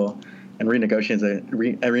cycle, and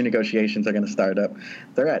renegotiations are going to start up.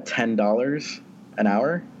 They're at $10 an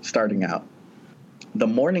hour starting out. The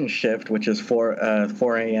morning shift, which is 4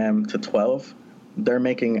 a.m. to 12, they're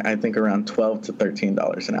making, I think, around $12 to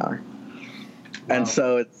 $13 an hour. Wow. And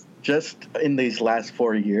so it's just in these last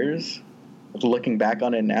 4 years, looking back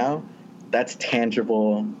on it now, that's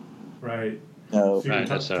tangible. Right. So you're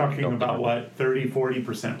talking about what,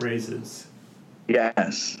 30-40% raises?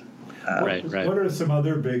 Yes. Right. What are some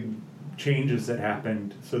other big changes that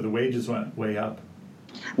happened? So the wages went way up.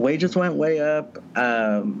 Wages went way up.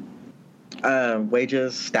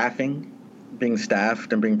 Wages, staffing, being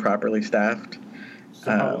staffed and being properly staffed.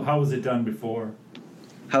 So how was it done before?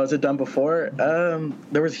 How was it done before?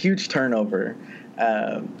 There was huge turnover.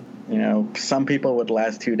 Some people would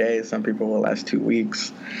last 2 days, some people will last 2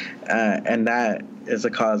 weeks. And that is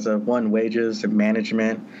a cause of, one, wages,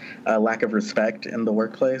 management, lack of respect in the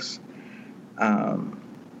workplace.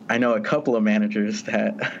 I know a couple of managers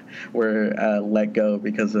that were let go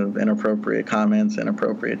because of inappropriate comments,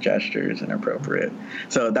 inappropriate gestures,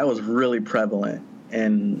 So that was really prevalent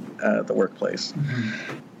in the workplace.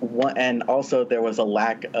 And also there was a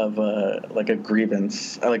lack of a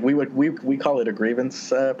grievance. We call it a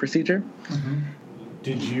grievance procedure.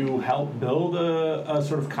 Did you help build a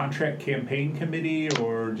sort of contract campaign committee,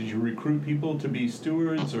 or did you recruit people to be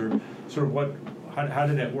stewards, or sort of how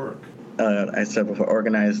did that work? I said before,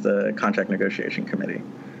 organize the contract negotiation committee,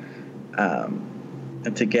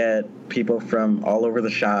 and to get people from all over the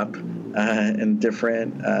shop in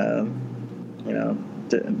different,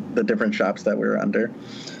 the different shops that we were under,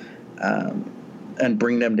 and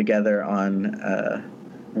bring them together on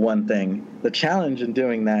one thing. The challenge in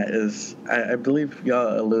doing that is, I believe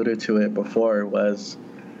y'all alluded to it before, was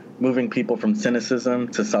moving people from cynicism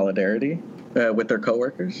to solidarity with their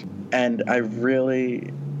coworkers. And I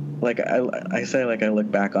really, I say, I look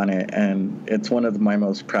back on it, and it's one of my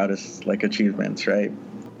most proudest achievements, right?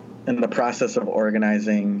 In the process of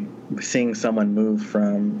organizing, seeing someone move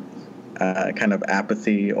from kind of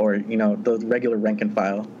apathy, or the regular rank and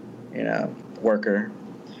file worker,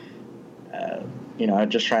 I'm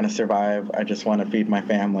just trying to survive, I just want to feed my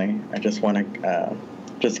family, I just want to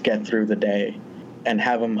just get through the day, and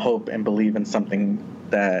have them hope and believe in something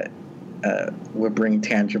that will bring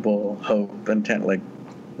tangible hope and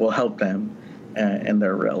will help them in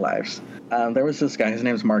their real lives. There was this guy, his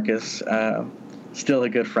name's Marcus, still a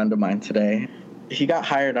good friend of mine today. He got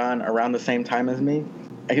hired on around the same time as me.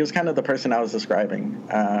 He was kind of the person I was describing,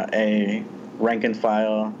 a rank and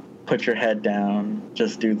file, put your head down,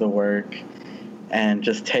 just do the work, and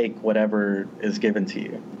just take whatever is given to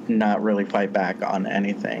you, not really fight back on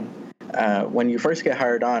anything. When you first get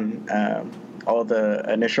hired on, all the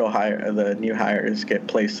the new hires get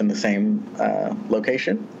placed in the same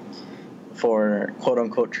location for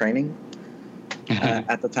quote-unquote training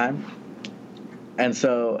at the time. And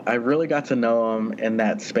so I really got to know him in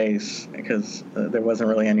that space because there wasn't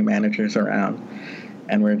really any managers around.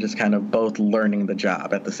 And we are just kind of both learning the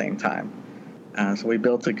job at the same time. So we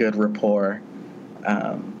built a good rapport.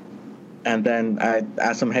 And then I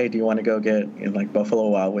asked him, hey, do you want to go get like Buffalo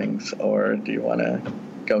Wild Wings, or do you want to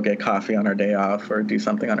go get coffee on our day off, or do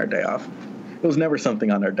something on our day off? It was never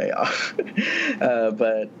something on our day off.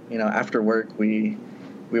 But, after work, we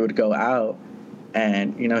would go out,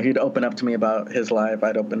 and, he'd open up to me about his life.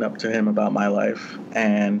 I'd open up to him about my life.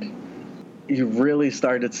 And you really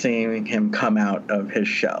started seeing him come out of his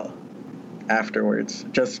shell afterwards,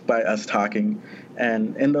 just by us talking.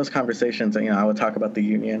 And in those conversations, I would talk about the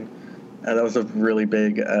union. That was a really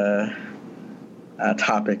big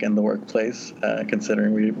topic in the workplace,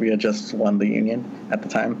 considering we had just won the union at the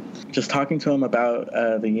time. Just talking to him about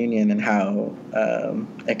the union and how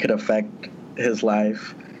it could affect his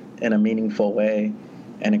life in a meaningful way,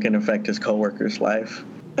 and it can affect his coworkers' life.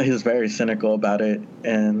 He was very cynical about it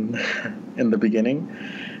in the beginning.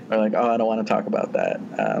 We're like, oh, I don't want to talk about that.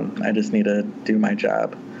 I just need to do my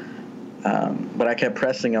job. But I kept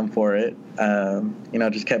pressing him for it,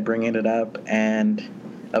 just kept bringing it up. And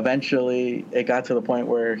eventually it got to the point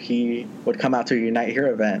where he would come out to a Unite Here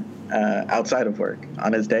event outside of work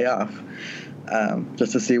on his day off,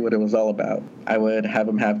 just to see what it was all about. I would have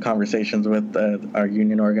him have conversations with our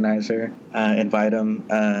union organizer, invite him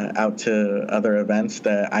out to other events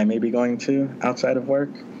that I may be going to outside of work.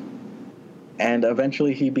 And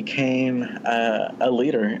eventually he became a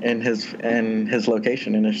leader in his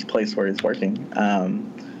location, in his place where he's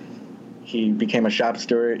working. He became a shop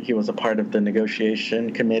steward. He was a part of the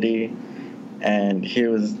negotiation committee, and he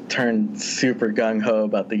was turned super gung-ho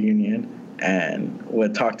about the union and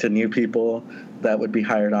would talk to new people that would be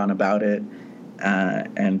hired on about it,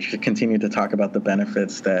 and continue to talk about the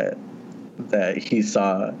benefits that he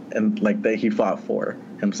saw and that he fought for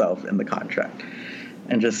himself in the contract.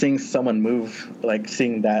 And just seeing someone move,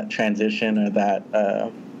 seeing that transition or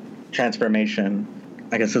that transformation,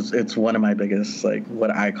 I guess it's one of my biggest,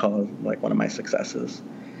 what I call, one of my successes.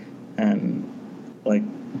 And,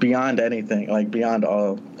 beyond anything, beyond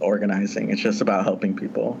all organizing, it's just about helping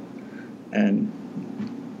people and,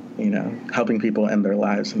 helping people in their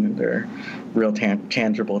lives and in their real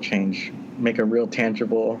tangible change, make a real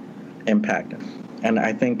tangible impact. And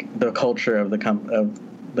I think the culture of the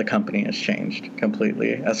company has changed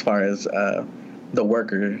completely as far as the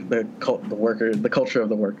culture of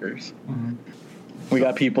the workers. Mm-hmm. We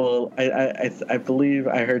got people. I believe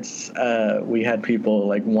I heard we had people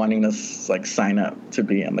wanting to sign up to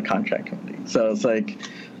be in the contract committee. So it's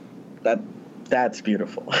that's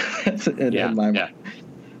beautiful in my mind.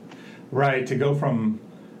 Right, to go from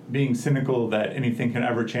being cynical that anything can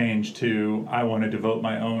ever change to I want to devote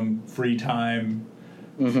my own free time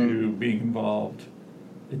to being involved.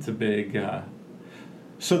 It's a big.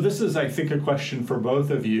 So this is, I think, a question for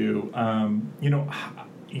both of you.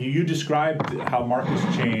 You described how Mark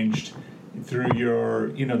has changed through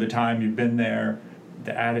your, the time you've been there,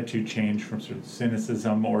 the attitude changed from sort of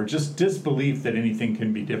cynicism or just disbelief that anything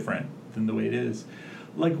can be different than the way it is.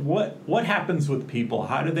 What happens with people?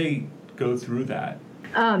 How do they go through that?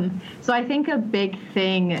 So I think a big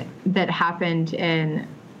thing that happened in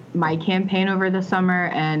my campaign over the summer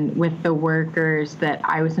and with the workers that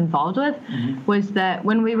I was involved with was that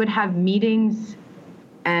when we would have meetings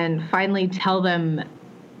and finally tell them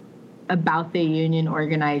about the union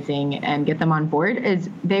organizing and get them on board, is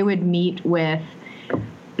they would meet with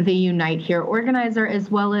the Unite Here organizer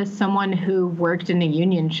as well as someone who worked in a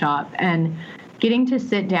union shop, and getting to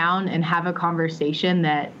sit down and have a conversation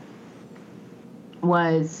that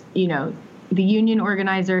was, the union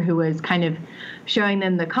organizer who was kind of showing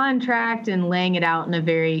them the contract and laying it out in a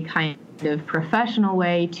very kind of professional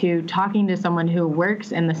way, to talking to someone who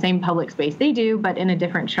works in the same public space they do, but in a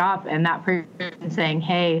different shop, and that person saying,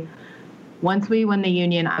 hey, once we won the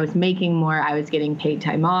union, I was making more, I was getting paid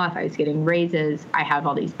time off, I was getting raises, I have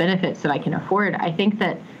all these benefits that I can afford. I think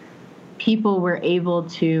that people were able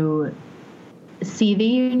to see the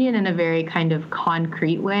union in a very kind of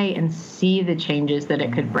concrete way and see the changes that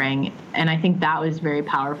it could bring. And I think that was very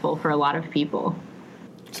powerful for a lot of people.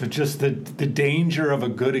 So just the danger of a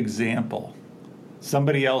good example.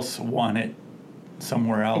 Somebody else won it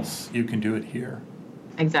somewhere else. You can do it here.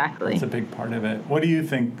 Exactly. That's a big part of it. What do you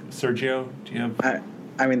think, Sergio? Do you have?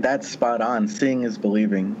 I mean, that's spot on. Seeing is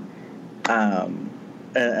believing.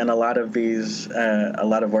 And a lot of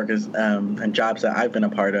workers and jobs that I've been a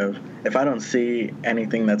part of, if I don't see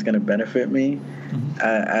anything that's going to benefit me,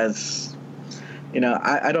 as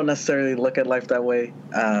I don't necessarily look at life that way,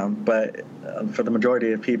 but for the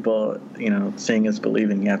majority of people, seeing is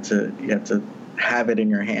believing. You have to have it in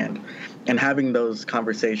your hand. And having those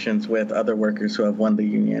conversations with other workers who have won the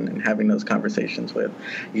union, and having those conversations with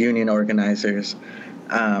union organizers,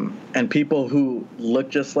 and people who look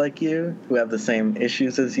just like you, who have the same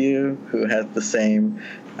issues as you, who have the same,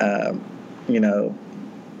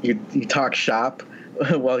 you talk shop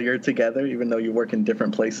while you're together, even though you work in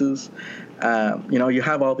different places. You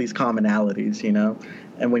have all these commonalities,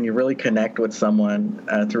 and when you really connect with someone,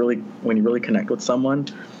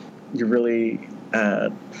 you really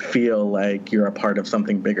feel like you're a part of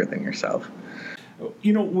something bigger than yourself.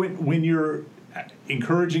 When you're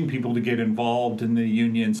encouraging people to get involved in the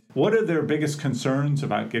unions, what are their biggest concerns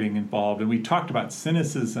about getting involved? And we talked about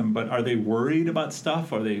cynicism, but are they worried about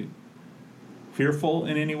stuff? Are they fearful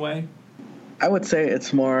in any way? I would say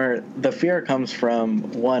it's more, the fear comes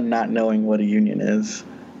from, one, not knowing what a union is,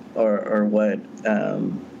 or what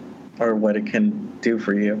it can do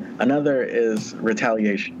for you. Another is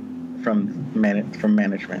retaliation from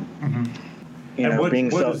management. Mm-hmm.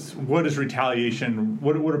 What is retaliation?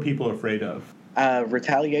 What are people afraid of?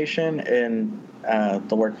 Retaliation in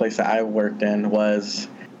the workplace that I worked in was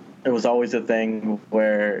always a thing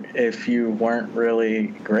where if you weren't really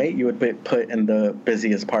great, you would be put in the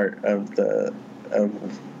busiest part of the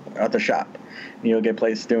shop. You'll get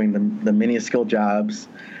placed doing the minuscule jobs.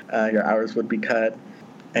 Your hours would be cut,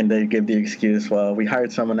 and they give the excuse, well, we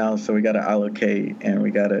hired someone else, so we got to allocate, and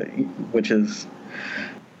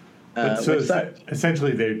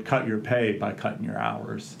essentially they'd cut your pay by cutting your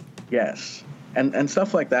hours. Yes, and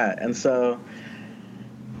stuff like that. And so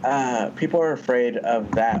people are afraid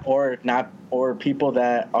of that, or people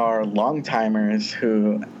that are long-timers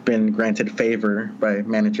who've been granted favor by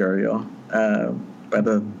managerial,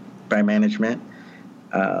 by management,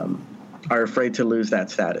 are afraid to lose that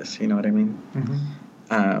status. You know what I mean?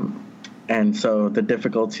 Mm-hmm. And so the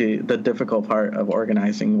difficult part of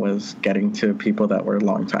organizing was getting to people that were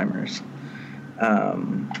long-timers.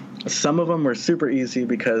 Some of them were super easy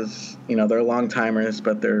because, they're long-timers,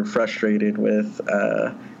 but they're frustrated with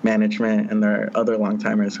management, and there are other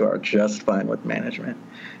long-timers who are just fine with management.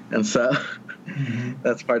 And so mm-hmm.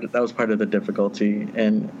 that was part of the difficulty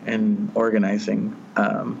in organizing.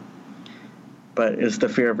 But it's the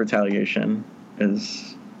fear of retaliation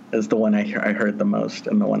is the one I heard the most,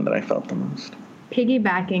 and the one that I felt the most.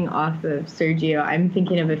 Piggybacking off of Sergio, I'm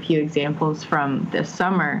thinking of a few examples from this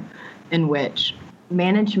summer in which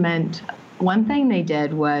management, one thing they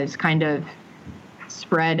did was kind of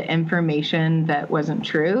spread information that wasn't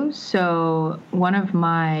true. So one of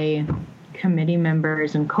my committee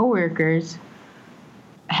members and coworkers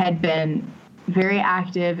had been very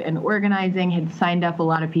active in organizing, had signed up a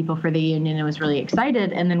lot of people for the union and was really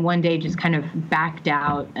excited, and then one day just kind of backed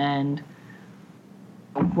out and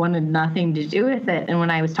wanted nothing to do with it. And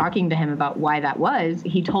when I was talking to him about why that was,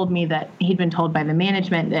 he told me that he'd been told by the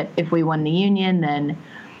management that if we won the union, then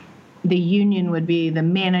the union would be the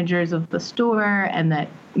managers of the store, and that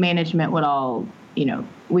management would all,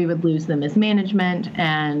 we would lose them as management,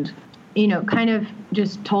 and, kind of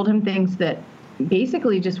just told him things that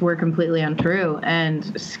basically just were completely untrue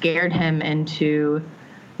and scared him into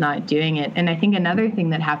not doing it. And I think another thing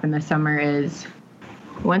that happened this summer is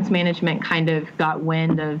once management kind of got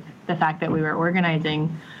wind of the fact that we were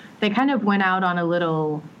organizing, they kind of went out on a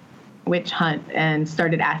little witch hunt and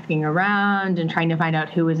started asking around and trying to find out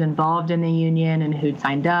who was involved in the union and who'd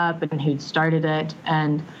signed up and who'd started it.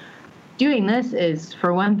 And doing this is,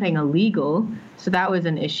 for one thing, illegal. So that was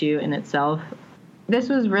an issue in itself. This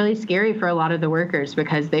was really scary for a lot of the workers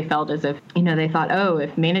because they felt as if, they thought,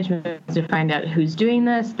 if management is to find out who's doing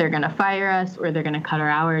this, they're going to fire us or they're going to cut our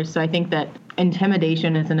hours. So I think that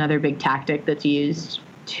intimidation is another big tactic that's used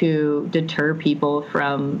to deter people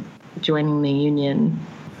from joining the union.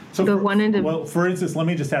 So for instance, let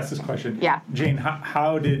me just ask this question. Yeah. Jane,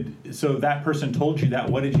 so that person told you that,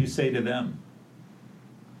 what did you say to them?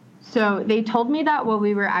 So they told me that while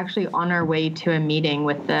we were actually on our way to a meeting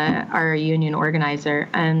with our union organizer.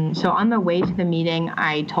 And so on the way to the meeting,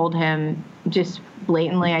 I told him just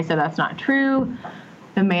blatantly, I said, that's not true.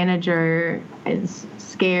 The manager is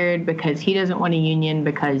scared because he doesn't want a union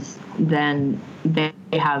because then they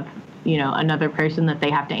have, another person that they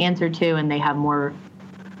have to answer to, and they have more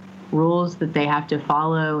rules that they have to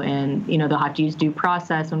follow, and, they'll have to use due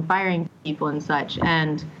process when firing people and such.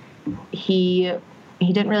 And he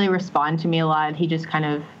didn't really respond to me a lot. He just kind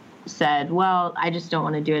of said, well, I just don't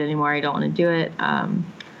want to do it anymore. I don't want to do it.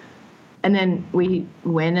 And then we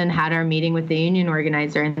went and had our meeting with the union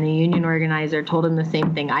organizer, and the union organizer told him the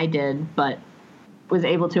same thing I did, but was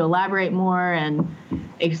able to elaborate more and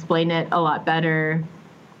explain it a lot better.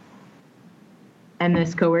 And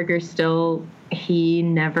this coworker still he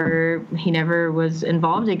never was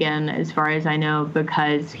involved again, as far as I know,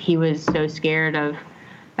 because he was so scared of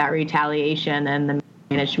that retaliation and the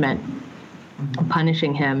management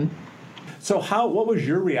punishing him. So what was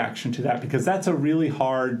your reaction to that? Because that's a really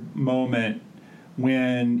hard moment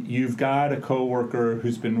when you've got a coworker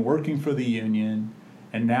who's been working for the union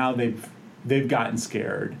and now they've gotten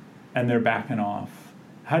scared and they're backing off.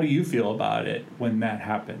 How do you feel about it when that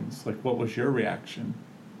happens? Like, what was your reaction?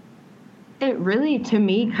 It really, to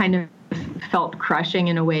me, kind of felt crushing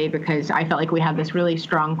in a way, because I felt like we had this really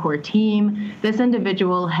strong core team. This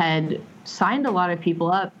individual had signed a lot of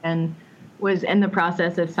people up and was in the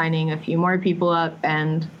process of signing a few more people up.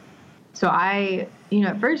 And so at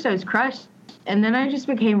first I was crushed, and then I just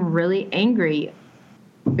became really angry,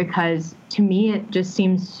 because to me it just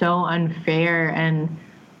seems so unfair and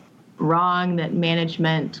wrong that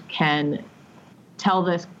management can tell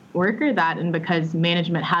this worker that, and because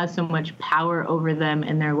management has so much power over them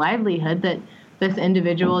and their livelihood, that this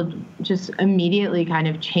individual just immediately kind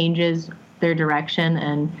of changes their direction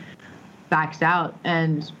and backs out.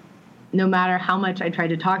 And no matter how much I tried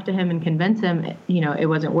to talk to him and convince him, it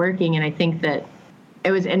wasn't working. And I think that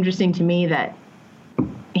it was interesting to me that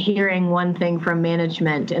hearing one thing from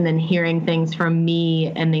management and then hearing things from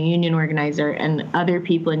me and the union organizer and other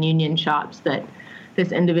people in union shops, that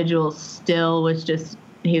this individual still was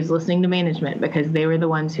he was listening to management, because they were the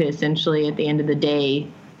ones who essentially at the end of the day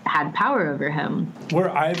had power over him.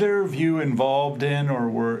 Were either of you involved in or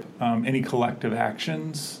were any collective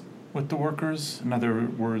actions with the workers? In other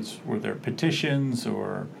words, were there petitions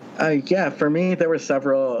or? Yeah, for me, there were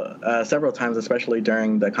several times, especially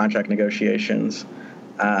during the contract negotiations.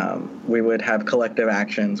 We would have collective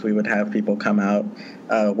actions. We would have people come out,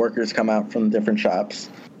 workers come out from different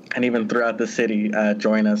shops, and even throughout the city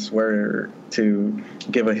join us to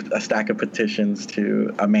give a stack of petitions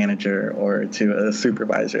to a manager or to a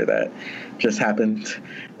supervisor that just happened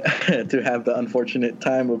to have the unfortunate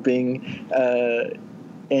time of being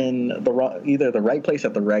in either the right place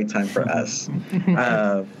at the right time for us.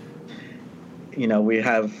 We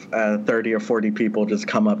have 30 or 40 people just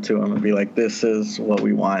come up to them and be like, this is what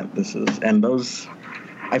we want. And those,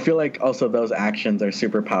 I feel like also those actions are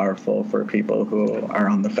super powerful for people who are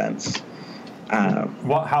on the fence.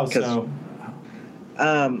 How so?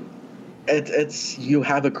 It's you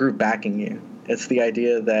have a group backing you. It's the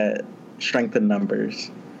idea that strength in numbers.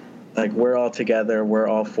 Like, we're all together, we're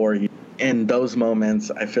all for you. In those moments,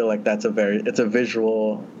 I feel like it's a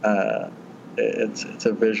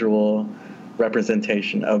visual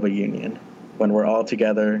representation of a union, when we're all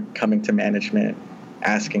together coming to management,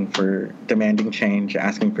 demanding change,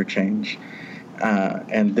 asking for change,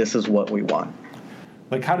 and this is what we want.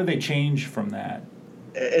 Like, how do they change from that?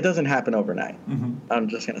 It doesn't happen overnight. Mm-hmm. I'm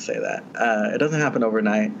just going to say that. It doesn't happen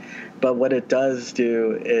overnight, but what it does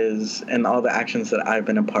do is, in all the actions that I've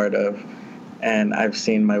been a part of, and I've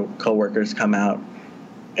seen my coworkers come out,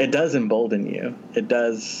 it does embolden you. It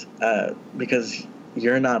does, because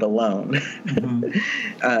you're not alone.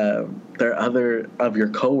 Mm-hmm. There are other of your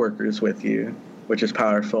coworkers with you, which is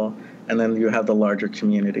powerful. And then you have the larger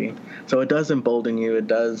community. So it does embolden you. It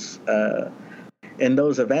does, in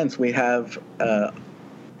those events, we have,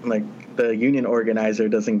 the union organizer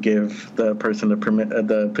doesn't give the person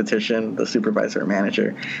the petition, the supervisor or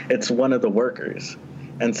manager. It's one of the workers.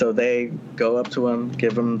 And so they go up to them,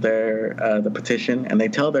 give them the petition, and they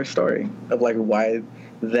tell their story of why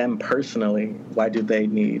them personally, why do they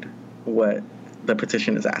need what the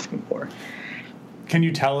petition is asking for. Can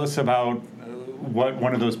you tell us about what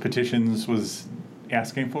one of those petitions was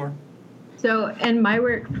asking for? So in my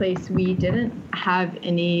workplace, we didn't have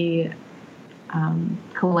any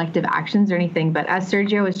collective actions or anything, but as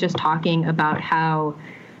Sergio was just talking about how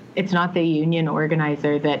it's not the union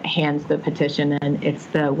organizer that hands the petition and it's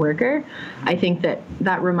the worker, I think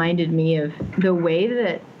that reminded me of the way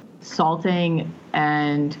that salting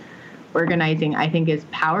and organizing, I think, is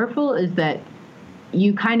powerful, is that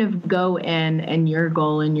you kind of go in and your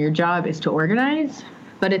goal and your job is to organize,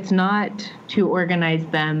 but it's not to organize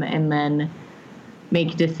them and then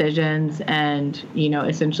make decisions and,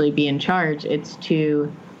 essentially be in charge. It's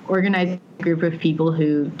to organize a group of people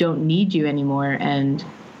who don't need you anymore and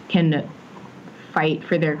can fight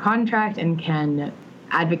for their contract and can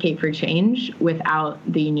advocate for change without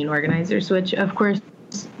the union organizers, which, of course,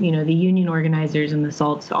 the union organizers and the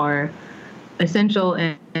SALTs are essential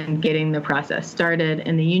in getting the process started.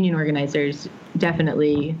 And the union organizers,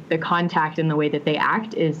 definitely the contact and the way that they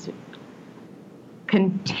act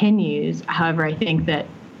continues. However, I think that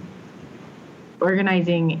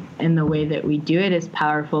organizing in the way that we do it is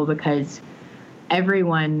powerful because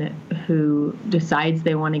everyone who decides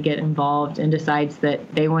they want to get involved and decides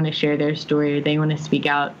that they want to share their story or they want to speak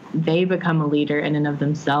out, they become a leader in and of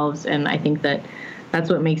themselves. And I think that that's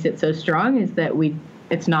what makes it so strong, is that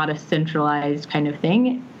it's not a centralized kind of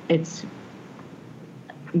thing. It's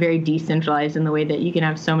very decentralized in the way that you can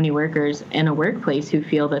have so many workers in a workplace who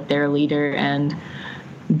feel that they're a leader and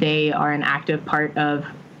they are an active part of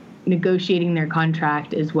negotiating their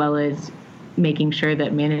contract as well as making sure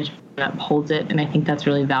that management upholds it. And I think that's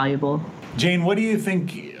really valuable. Jane, what do you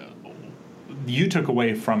think you took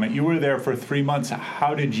away from it? You were there for 3 months.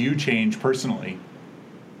 How did you change personally?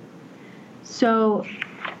 So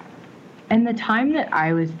in the time that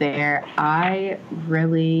I was there, I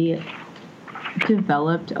really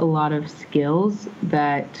developed a lot of skills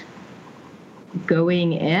that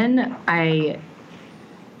going in, I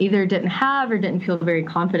either didn't have or didn't feel very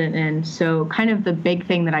confident in. So kind of the big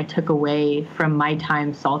thing that I took away from my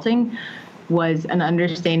time salting was an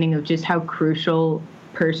understanding of just how crucial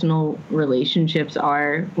personal relationships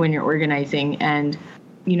are when you're organizing. And,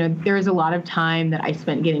 there was a lot of time that I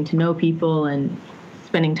spent getting to know people and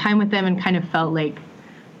spending time with them, and kind of felt like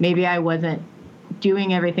maybe I wasn't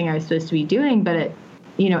doing everything I was supposed to be doing. But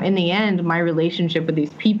in the end, my relationship with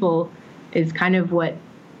these people is kind of what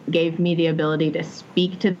gave me the ability to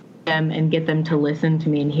speak to them and get them to listen to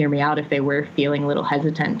me and hear me out if they were feeling a little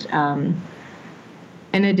hesitant.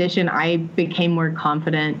 In addition, I became more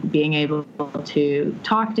confident being able to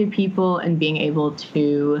talk to people and being able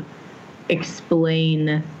to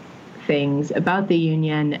explain things about the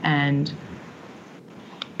union and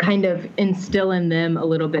kind of instill in them a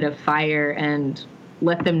little bit of fire and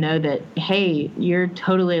let them know that, hey, you're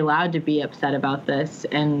totally allowed to be upset about this,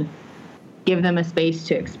 and give them a space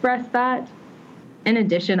to express that. In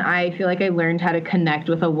addition, I feel like I learned how to connect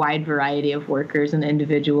with a wide variety of workers and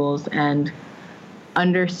individuals and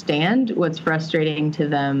understand what's frustrating to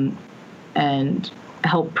them and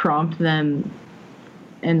help prompt them.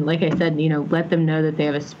 And like I said, let them know that they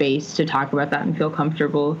have a space to talk about that and feel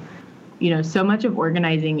comfortable. So much of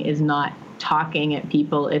organizing is not talking at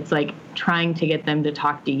people. It's like trying to get them to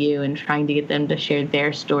talk to you and trying to get them to share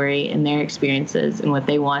their story and their experiences and what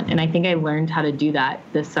they want. And I think I learned how to do that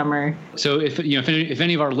this summer. So if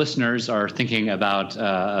any of our listeners are thinking about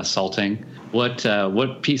assaulting, what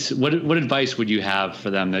advice would you have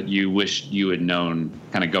for them that you wish you had known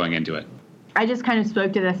kind of going into it? I just kind of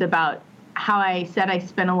spoke to this about how I said I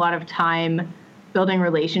spent a lot of time building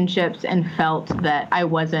relationships and felt that I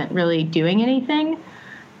wasn't really doing anything.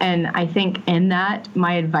 And I think in that,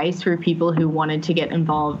 my advice for people who wanted to get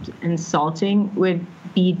involved in salting would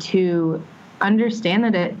be to understand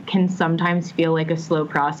that it can sometimes feel like a slow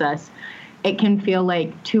process. It can feel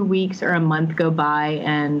like 2 weeks or a month go by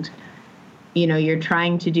and, you're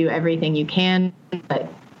trying to do everything you can,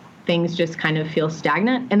 but things just kind of feel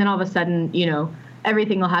stagnant. And then all of a sudden,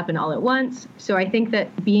 everything will happen all at once. So I think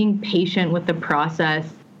that being patient with the process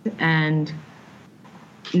and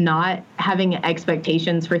not having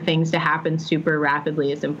expectations for things to happen super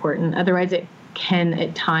rapidly is important. Otherwise, it can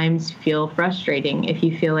at times feel frustrating if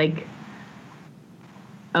you feel like,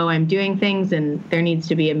 oh, I'm doing things and there needs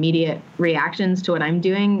to be immediate reactions to what I'm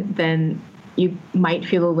doing, then you might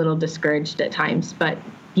feel a little discouraged at times. But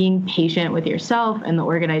being patient with yourself and the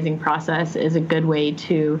organizing process is a good way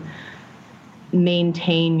to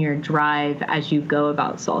maintain your drive as you go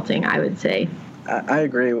about salting, I would say. I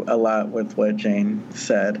agree a lot with what Jane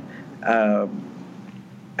said. I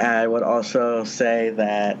would also say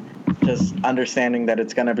that just understanding that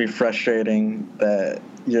it's going to be frustrating, that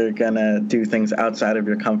you're going to do things outside of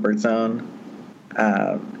your comfort zone.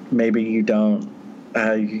 Maybe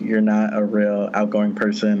you're not a real outgoing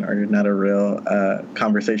person, or you're not a real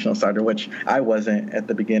conversational starter, which I wasn't at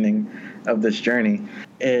the beginning of this journey.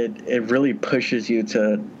 It really pushes you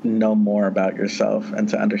to know more about yourself and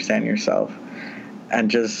to understand yourself. And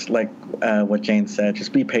just like what Jane said,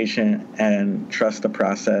 just be patient and trust the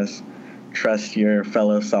process. Trust your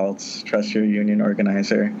fellow salts. Trust your union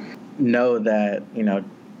organizer. Know that,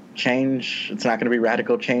 change, it's not going to be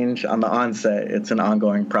radical change on the onset. It's an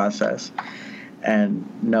ongoing process. And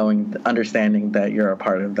understanding that you're a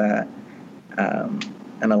part of that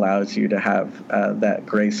and allows you to have that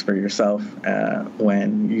grace for yourself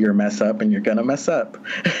when you mess up, and you're going to mess up.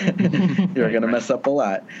 You're going to mess up a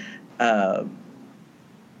lot.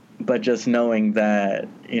 But just knowing that,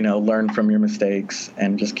 learn from your mistakes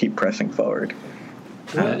and just keep pressing forward.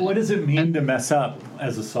 What does it mean to mess up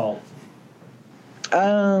as a salt?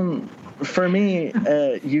 For me,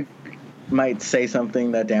 you might say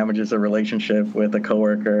something that damages a relationship with a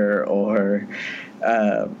coworker, or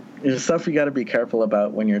there's stuff you got to be careful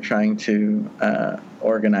about when you're trying to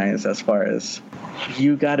organize, as far as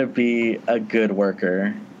you got to be a good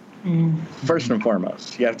worker. First and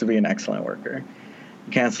foremost, you have to be an excellent worker.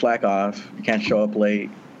 You can't slack off. You can't show up late.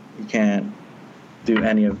 You can't do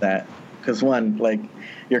any of that. Because one, like,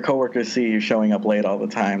 your coworkers see you showing up late all the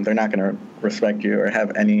time. They're not going to respect you or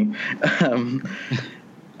have any,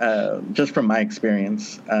 just from my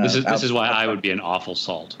experience. This is why I would be an awful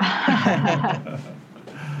salt.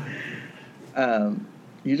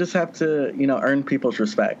 You just have to, earn people's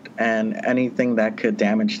respect. And anything that could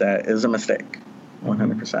damage that is a mistake,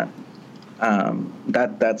 100%.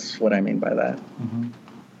 That's what I mean by that. Mm-hmm.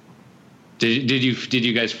 Did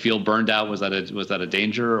you guys feel burned out? Was that a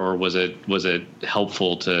danger, or was it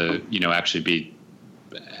helpful to actually be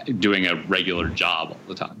doing a regular job all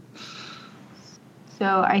the time?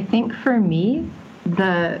 So I think for me,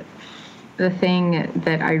 the thing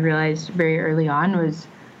that I realized very early on was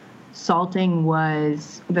salting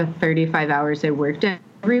was the 35 hours I worked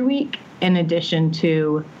every week, in addition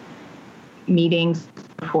to meetings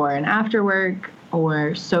before and after work,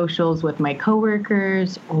 or socials with my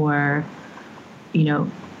coworkers, or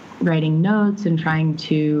writing notes and trying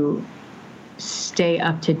to stay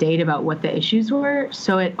up to date about what the issues were.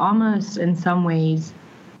 So it almost, in some ways,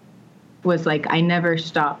 was like I never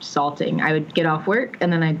stopped salting. I would get off work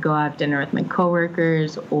and then I'd go have dinner with my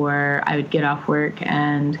coworkers, or I would get off work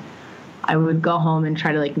and I would go home and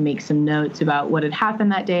try to make some notes about what had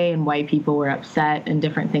happened that day and why people were upset and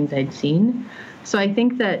different things I'd seen. So I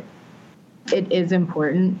think that it is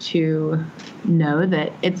important to know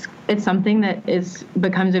that it's something that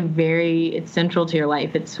becomes it's central to your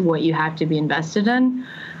life. It's what you have to be invested in.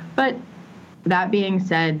 But that being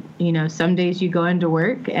said, some days you go into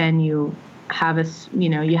work and you have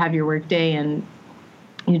you have your work day and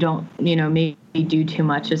you don't, maybe do too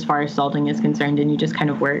much as far as salting is concerned, and you just kind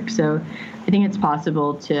of work. So I think it's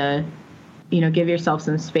possible to, give yourself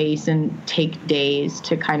some space and take days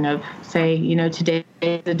to kind of say, today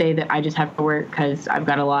is the day that I just have to work because I've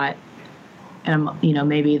got a lot. And,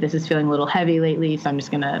 maybe this is feeling a little heavy lately, so I'm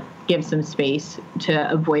just going to give some space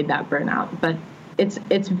to avoid that burnout. But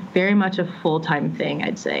it's very much a full-time thing,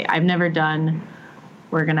 I'd say. I've never done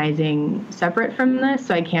organizing separate from this,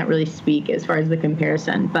 so I can't really speak as far as the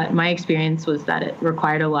comparison. But my experience was that it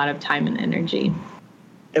required a lot of time and energy.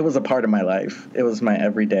 It was a part of my life. It was my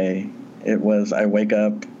everyday. It was, I wake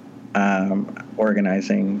up,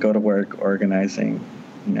 organizing, go to work, organizing,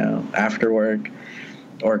 after work,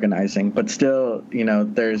 organizing. But still,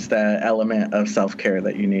 there's that element of self-care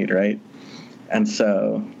that you need, right? And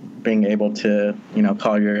so being able to,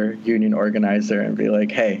 call your union organizer and be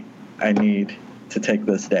like, hey, I need to take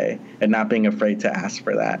this day, and not being afraid to ask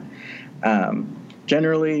for that.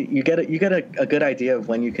 Generally, you get a good idea of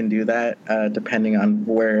when you can do that, depending on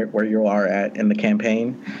where you are at in the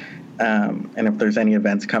campaign. And if there's any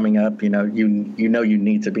events coming up, you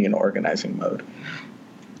need to be in organizing mode.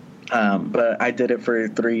 But I did it for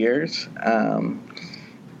 3 years,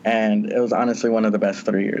 and it was honestly one of the best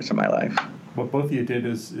 3 years of my life. What both of you did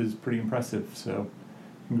is pretty impressive. So,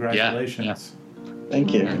 congratulations. Yeah.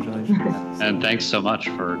 Thank you. Congratulations. And thanks so much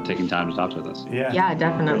for taking time to talk with us. Yeah,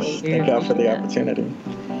 definitely. Thank you for the opportunity.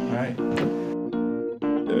 All right.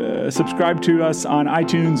 Subscribe to us on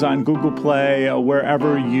iTunes, on Google Play,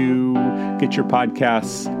 wherever you get your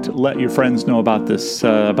podcasts, to let your friends know about this,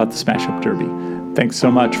 about the Smash Up Derby. Thanks so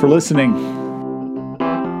much for listening.